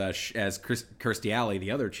as Kirstie Alley, the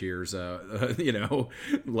other Cheers,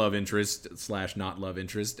 love interest / not love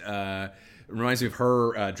interest. Reminds me of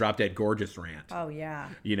her Drop Dead Gorgeous rant. Oh, yeah.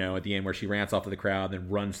 At the end where she rants off to the crowd, then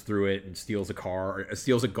runs through it and steals a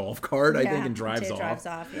golf cart, I think, and drives off.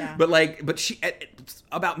 Yeah. But she,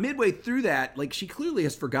 about midway through that, she clearly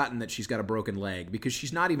has forgotten that she's got a broken leg because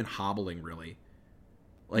she's not even hobbling, really.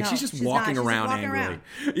 She's walking around angrily.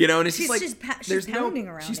 And it's she's pounding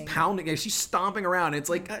around. She's pounding. She's stomping around. It's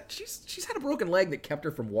she's had a broken leg that kept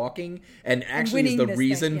her from walking, and actually is the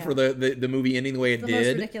reason for the movie ending the way it did.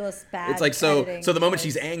 Most ridiculous bad. It's so the moment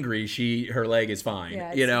she's angry, her leg is fine.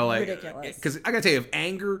 Yeah, ridiculous. Because I gotta tell you, if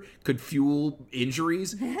anger could fuel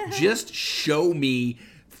injuries, just show me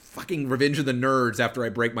fucking Revenge of the Nerds after I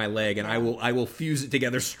break my leg, and I will fuse it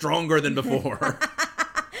together stronger than before.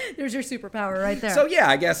 There's your superpower right there. So yeah,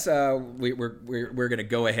 I guess we're gonna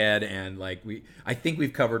go ahead and I think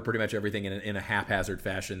we've covered pretty much everything in a haphazard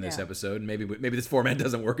fashion this episode. Maybe this format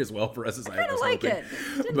doesn't work as well for us as I was like hoping. it.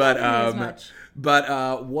 Didn't like it as much.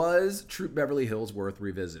 But was Troop Beverly Hills worth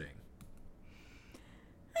revisiting?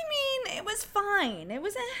 I mean, it was fine. It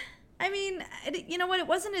was. You know what? It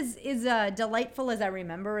wasn't as delightful as I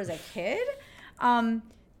remember as a kid.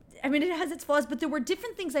 It has its flaws, but there were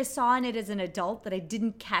different things I saw in it as an adult that I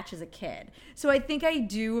didn't catch as a kid. So I think I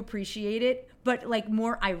do appreciate it, but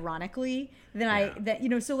more ironically than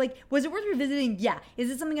was it worth revisiting? Yeah.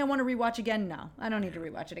 Is it something I want to rewatch again? No, I don't need to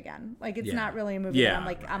rewatch it again. It's not really a movie that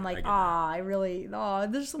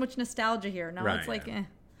there's so much nostalgia here. No, it's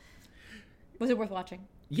Was it worth watching?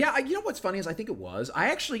 Yeah, you know what's funny is I think it was.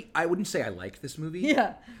 I wouldn't say I liked this movie.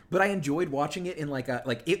 Yeah. But I enjoyed watching it in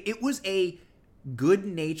it was a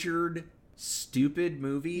good-natured, stupid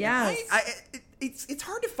movie. Yeah, it's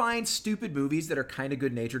hard to find stupid movies that are kind of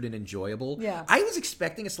good-natured and enjoyable. Yeah, I was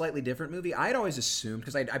expecting a slightly different movie. I'd always assumed,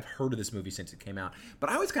 because I've heard of this movie since it came out, but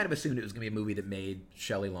I always kind of assumed it was going to be a movie that made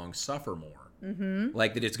Shelley Long suffer more.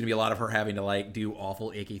 Like that it's going to be a lot of her having to like do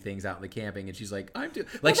awful, icky things out in the camping, and she's like, "I'm too."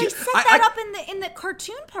 Well, Like they set that up in the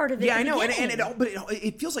cartoon part of it. Yeah, I know, beginning. but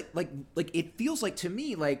it feels like it feels like to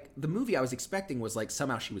me like the movie I was expecting was like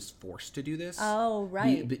somehow she was forced to do this. Oh,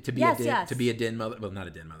 right. To be Yes. to be a den mother. Well, not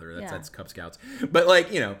a den mother. Yeah. That's Cub Scouts. But like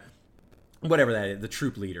whatever that is, the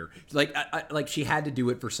troop leader. Like like she had to do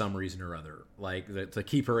it for some reason or other. Like to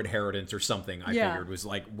keep her inheritance or something. I figured was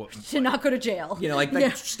like to not go to jail.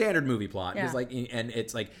 Like standard movie plot. Yeah. It's like, and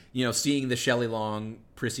it's like seeing the Shelley Long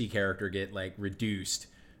prissy character get like reduced.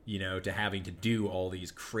 To having to do all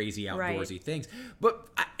these crazy outdoorsy things. But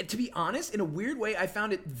to be honest, in a weird way, I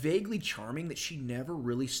found it vaguely charming that she never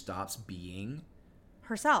really stops being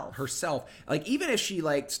herself. Like, even as she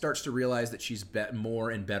like starts to realize that she's more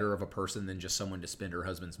and better of a person than just someone to spend her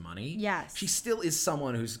husband's money. Yes. She still is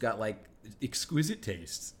someone who's got like exquisite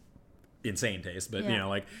tastes. Insane taste, but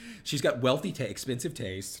like she's got expensive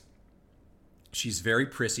taste. She's very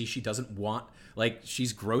prissy. She doesn't want, like,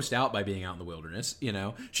 she's grossed out by being out in the wilderness,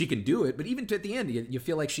 She can do it, but even at the end, you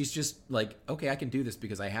feel like she's just like, okay, I can do this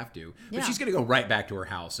because I have to. Yeah. But she's going to go right back to her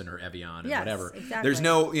house and her Evian and whatever. Exactly. There's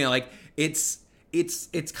no, like, it's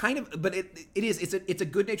kind of, but it's a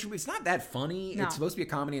good natured movie. It's not that funny. No. It's supposed to be a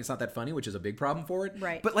comedy. And it's not that funny, which is a big problem for it.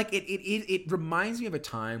 Right. But like it reminds me of a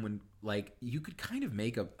time when like you could kind of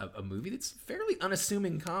make a movie that's fairly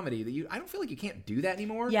unassuming comedy that I don't feel like you can't do that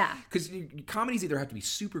anymore. Yeah. Because comedies either have to be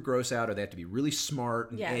super gross out or they have to be really smart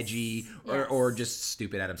and edgy or just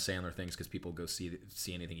stupid Adam Sandler things because people go see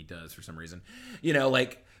anything he does for some reason.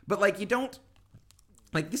 But like you don't.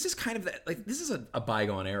 Like, this is kind of this is a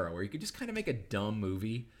bygone era where you could just kind of make a dumb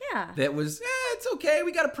movie. Yeah. That was, it's okay.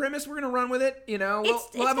 We got a premise. We're going to run with it.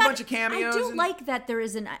 We'll have a bunch of cameos. I do like that there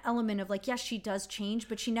is an element of like, yes, she does change,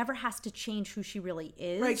 but she never has to change who she really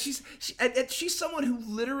is. Right. She's someone who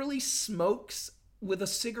literally smokes with a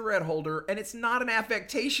cigarette holder, and it's not an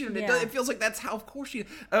affectation. Yeah. It feels like that's how, of course she.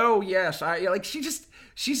 Oh yes,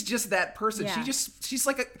 she's just that person. Yeah. She's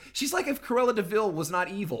like if Cruella de Vil was not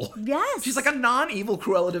evil. Yes, she's like a non-evil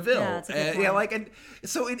Cruella de Vil. Yeah, that's a good point. and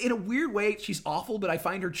so in a weird way, she's awful, but I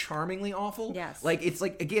find her charmingly awful. Yes, like it's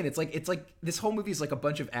like this whole movie is like a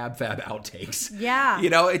bunch of ab fab outtakes. Yeah,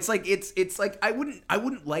 it's like I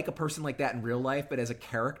wouldn't like a person like that in real life, but as a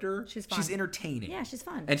character, she's entertaining. Yeah, she's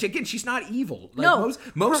fun, and she's not evil. Like,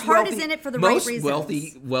 most her heart is in it for the right reasons.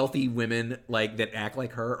 Most wealthy women like that act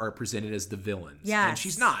like her are presented as the villains. Yes. And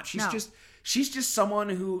she's not. She's just someone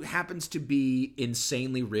who happens to be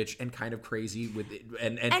insanely rich and kind of crazy with it,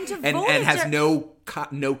 and has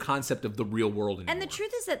no concept of the real world anymore. And the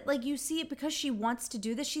truth is that like you see it because she wants to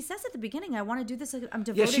do this. She says at the beginning, "I want to do this. I'm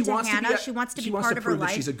devoted to Hannah." She wants to be part of her life.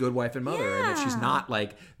 That she's a good wife and mother, and that she's not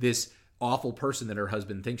like this awful person that her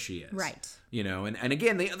husband thinks she is. Right. And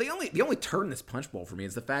again, the only turn in this punch bowl for me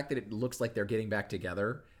is the fact that it looks like they're getting back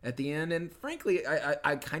together at the end. And frankly,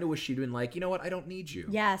 I kind of wish she'd been like, you know what, I don't need you.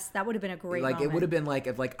 Yes, that would have been a great moment. It would have been like,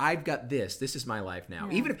 if like I've got this is my life now.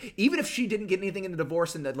 Yeah. Even if she didn't get anything in the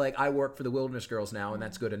divorce and that like I work for the Wilderness Girls now and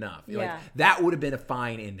that's good enough. Yeah. Like that would have been a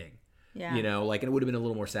fine ending. Yeah. And it would have been a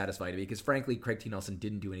little more satisfying to me because, frankly, Craig T. Nelson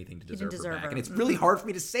didn't do anything to deserve her back. And it's really hard for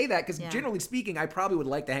me to say that because, generally speaking, I probably would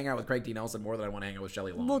like to hang out with Craig T. Nelson more than I want to hang out with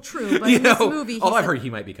Shelley Long. Well, true. But in this movie... Although I've heard he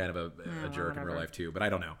might be kind of a jerk in real life, too. But I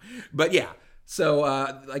don't know. But, yeah. So,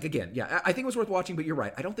 again, I think it was worth watching, but you're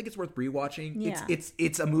right. I don't think it's worth rewatching. Yeah.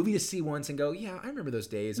 It's a movie to see once and go, yeah, I remember those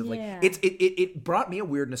days of it brought me a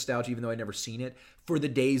weird nostalgia, even though I'd never seen it, for the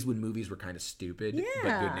days when movies were kind of stupid,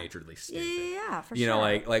 but good-naturedly stupid. Yeah, for sure.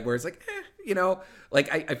 Like where it's like,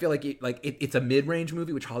 I feel like it's a mid-range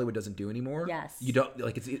movie, which Hollywood doesn't do anymore. Yes. You don't,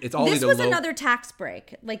 like, it's all this was another tax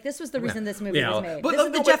break. Like, this was the reason this movie was made. This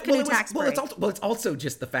is the Jeff Kanew tax break. It's also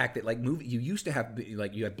just the fact that, like, you used to have,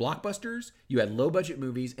 like, you had blockbusters, you had low-budget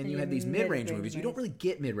movies, and you had these mid-range movies. You don't really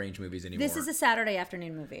get mid-range movies anymore. This is a Saturday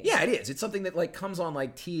afternoon movie. Yeah, it is. It's something that, like, comes on,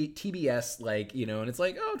 like, TBS, like, and it's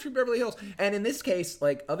like, oh, Troop Beverly Hills. And in this case,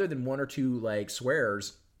 like, other than one or two, like,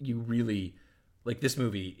 swears, you really... Like, this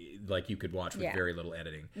movie, like, you could watch with very little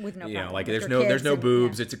editing. With no problem. Like, there's no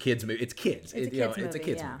boobs. It's a kid's movie. It's kids. It's a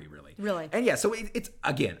kid's movie, really. Really. And yeah, so it's,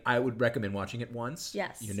 again, I would recommend watching it once.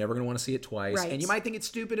 Yes. You're never going to want to see it twice. Right. And you might think it's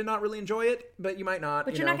stupid and not really enjoy it, but you might not.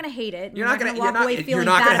 But you're not going to hate it. You're not going to walk away feeling bad. You're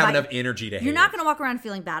not going to have enough energy to hate it. You're not going to walk around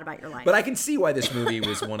feeling bad about your life. But I can see why this movie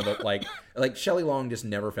was one of the, like Shelley Long just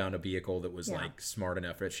never found a vehicle that was, like, smart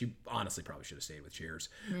enough for it. She honestly probably should have stayed with Cheers.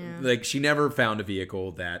 Yeah. Like, she never found a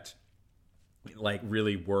vehicle that... like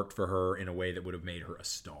really worked for her in a way that would have made her a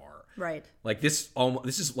star. Right. Like this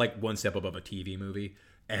is like one step above a TV movie.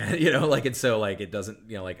 And and so like it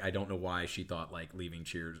doesn't, like I don't know why she thought like leaving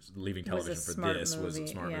television for this was a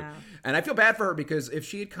smart move. And I feel bad for her because if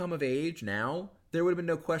she had come of age now, there would have been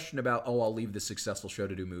no question about, I'll leave this successful show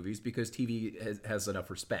to do movies, because TV has enough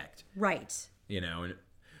respect, right? And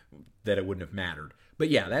that it wouldn't have mattered. But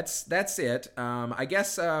yeah, that's it. I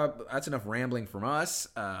guess that's enough rambling from us.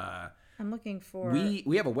 I'm looking for.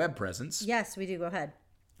 We have a web presence. Yes, we do. Go ahead.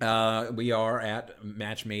 We are at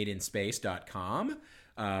matchmadeinspace.com.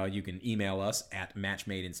 You can email us at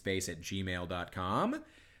matchmadeinspace@gmail.com.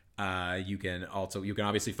 You can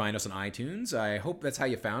obviously find us on iTunes. I hope that's how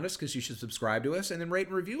you found us, because you should subscribe to us and then rate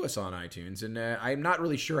and review us on iTunes. And I'm not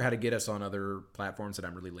really sure how to get us on other platforms, and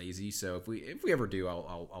I'm really lazy. So if we ever do,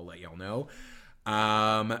 I'll let y'all know.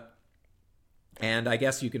 And I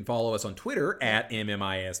guess you can follow us on Twitter at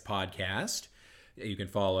MMIS Podcast. You can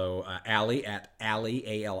follow Allie at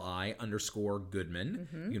Allie, ALI _Goodman.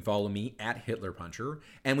 Mm-hmm. You can follow me at Hitler Puncher.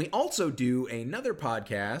 And we also do another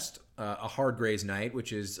podcast, A Hard Gray's Night,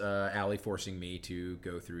 which is Allie forcing me to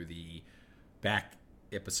go through the back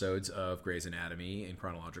episodes of Grey's Anatomy in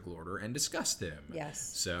chronological order and discuss them.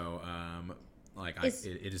 Yes. So,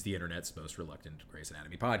 it is the internet's most reluctant Grey's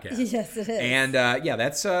Anatomy podcast. Yes, it is. And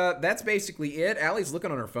that's basically it. Allie's looking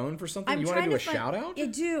on her phone for something. You want to do a shout out? I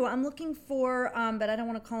do. I'm looking for, but I don't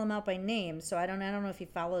want to call him out by name, so I don't know if he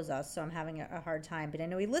follows us. So I'm having a hard time. But I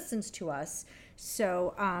know he listens to us.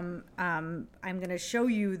 So I'm going to show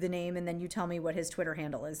you the name, and then you tell me what his Twitter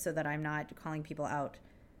handle is, so that I'm not calling people out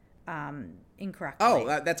incorrectly.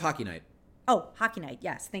 Oh, that's Hockey Night. Oh, Hockey Night.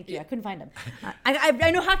 Yes, thank you. I couldn't find him. I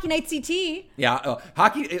know Hockey Night CT. Yeah,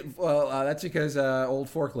 hockey. That's because old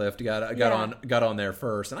Forklift got on there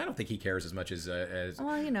first, and I don't think he cares as much as.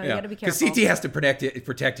 Well, you got to be careful, because CT has to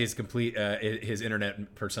protect his complete his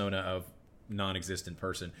internet persona of non-existent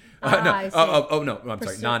person. Sorry,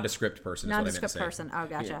 nondescript person. Nondescript person. Oh,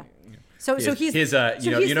 gotcha. Yeah. So he's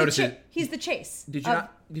you notice he's the Chase. Did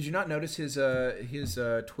you not notice his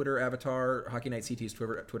Twitter avatar? Hockey Night CT's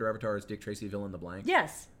Twitter avatar is Dick Tracy villain the blank.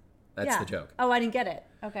 Yes, that's the joke. Oh, I didn't get it.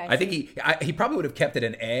 Okay, I think he probably would have kept it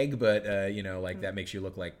an egg, but that makes you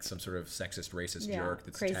look like some sort of sexist, racist jerk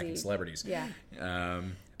that's crazy. Attacking celebrities. Yeah.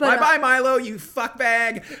 Bye, Milo, you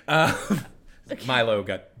fuckbag. Milo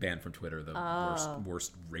got banned from Twitter, the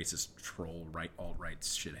worst racist troll, alt-right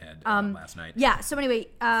shithead last night. Yeah, so anyway,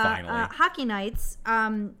 finally. Hockey Nights.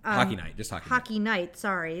 Hockey Night, just Hockey Night.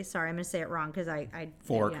 Sorry, I'm going to say it wrong because I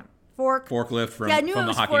Forklift from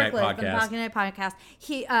the Hockey Night podcast. From the Hockey Night podcast.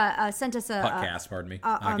 He sent us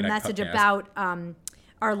a message about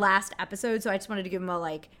our last episode, so I just wanted to give him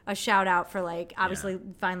a shout out for obviously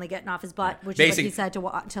finally getting off his butt, which is what he said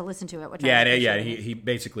to listen to it. Which he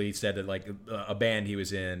basically said that a band he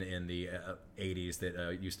was in the 80s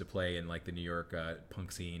that used to play in the New York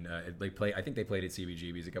punk scene. I think they played at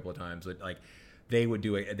CBGB's a couple of times, but they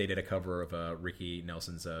did a cover of Ricky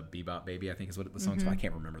Nelson's Bebop Baby, I think is what the song's called. I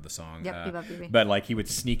can't remember the song. Yep, Bebop Baby. But he would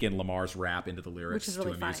sneak in Lamar's rap into the lyrics which is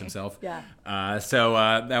really to amuse himself. Yeah. So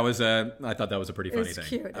that was I thought that was a pretty funny thing. It was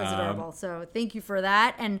cute. It was adorable. So thank you for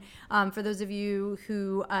that. And for those of you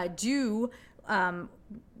who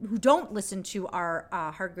who don't listen to our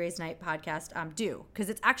Hard Gray's Night podcast, do, because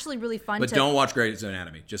it's actually really fun. But don't watch Grey's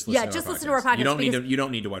Anatomy. Just listen to our podcast. You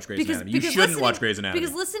don't need to watch Grey's Anatomy. You shouldn't watch Grey's Anatomy.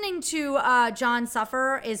 Because listening to John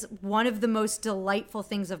suffer is one of the most delightful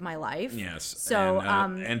things of my life. Yes. So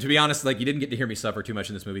and to be honest, you didn't get to hear me suffer too much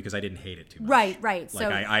in this movie because I didn't hate it too much. Right. So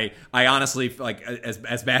I honestly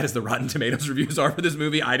as bad as the Rotten Tomatoes reviews are for this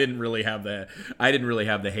movie, I didn't really have the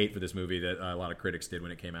hate for this movie that a lot of critics did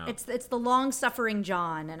when it came out. It's the long suffering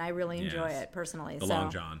John, and I really enjoy it personally. The Long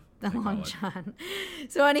John. The Long John.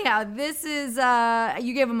 So anyhow, this is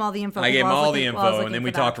you gave him all the info. I gave him all the info, and then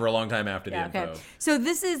we talked for a long time after the info. Okay. So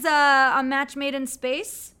this is a Match Made in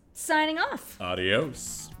Space signing off.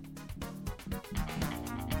 Adios.